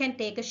or you can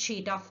take a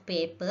sheet of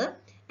paper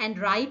and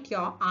write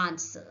your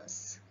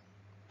answers.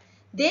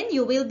 Then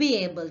you will be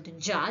able to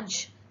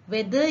judge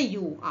whether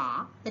you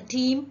are a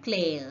team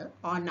player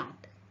or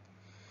not.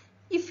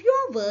 If you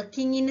are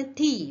working in a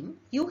team,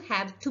 you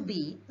have to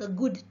be a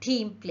good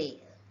team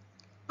player.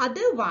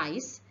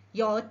 Otherwise,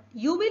 you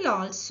will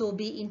also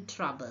be in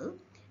trouble,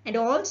 and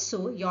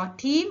also your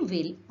team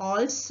will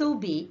also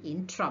be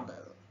in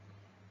trouble.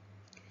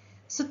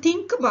 So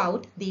think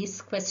about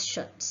these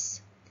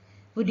questions.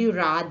 Would you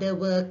rather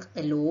work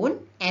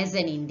alone as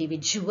an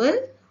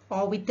individual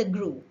or with a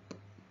group?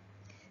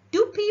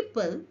 Do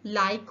people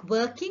like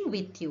working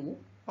with you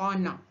or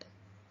not?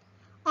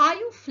 Are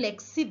you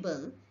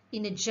flexible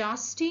in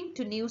adjusting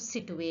to new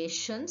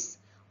situations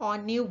or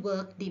new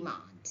work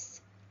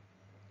demands?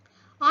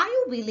 Are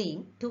you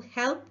willing to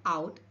help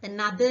out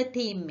another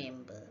team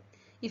member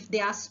if they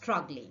are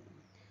struggling?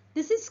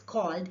 This is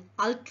called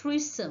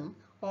altruism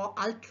or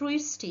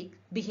altruistic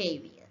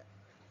behavior.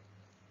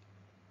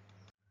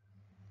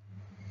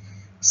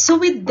 So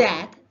with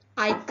that,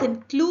 I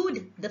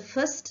conclude the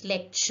first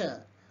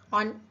lecture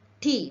on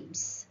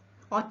teams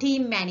or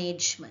team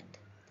management.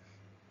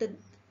 The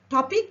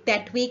topic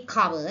that we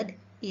covered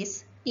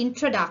is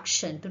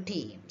Introduction to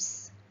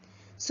Teams.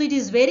 So it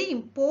is very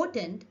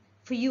important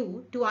for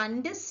you to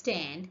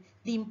understand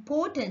the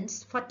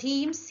importance for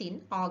teams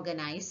in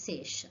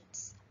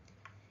organizations.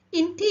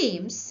 In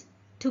teams,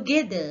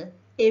 together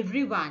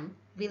everyone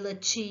will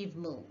achieve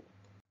more.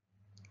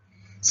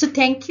 So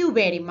thank you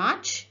very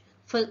much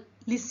for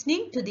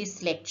listening to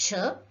this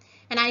lecture,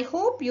 and I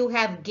hope you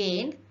have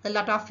gained a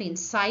lot of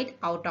insight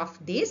out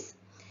of this.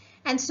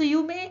 And so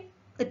you may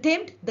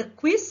attempt the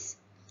quiz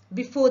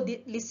before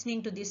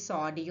listening to this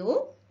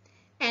audio,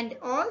 and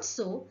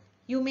also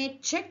you may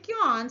check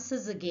your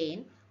answers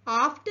again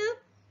after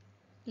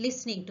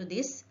listening to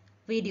this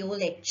video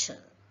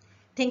lecture.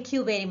 Thank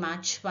you very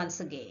much once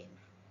again.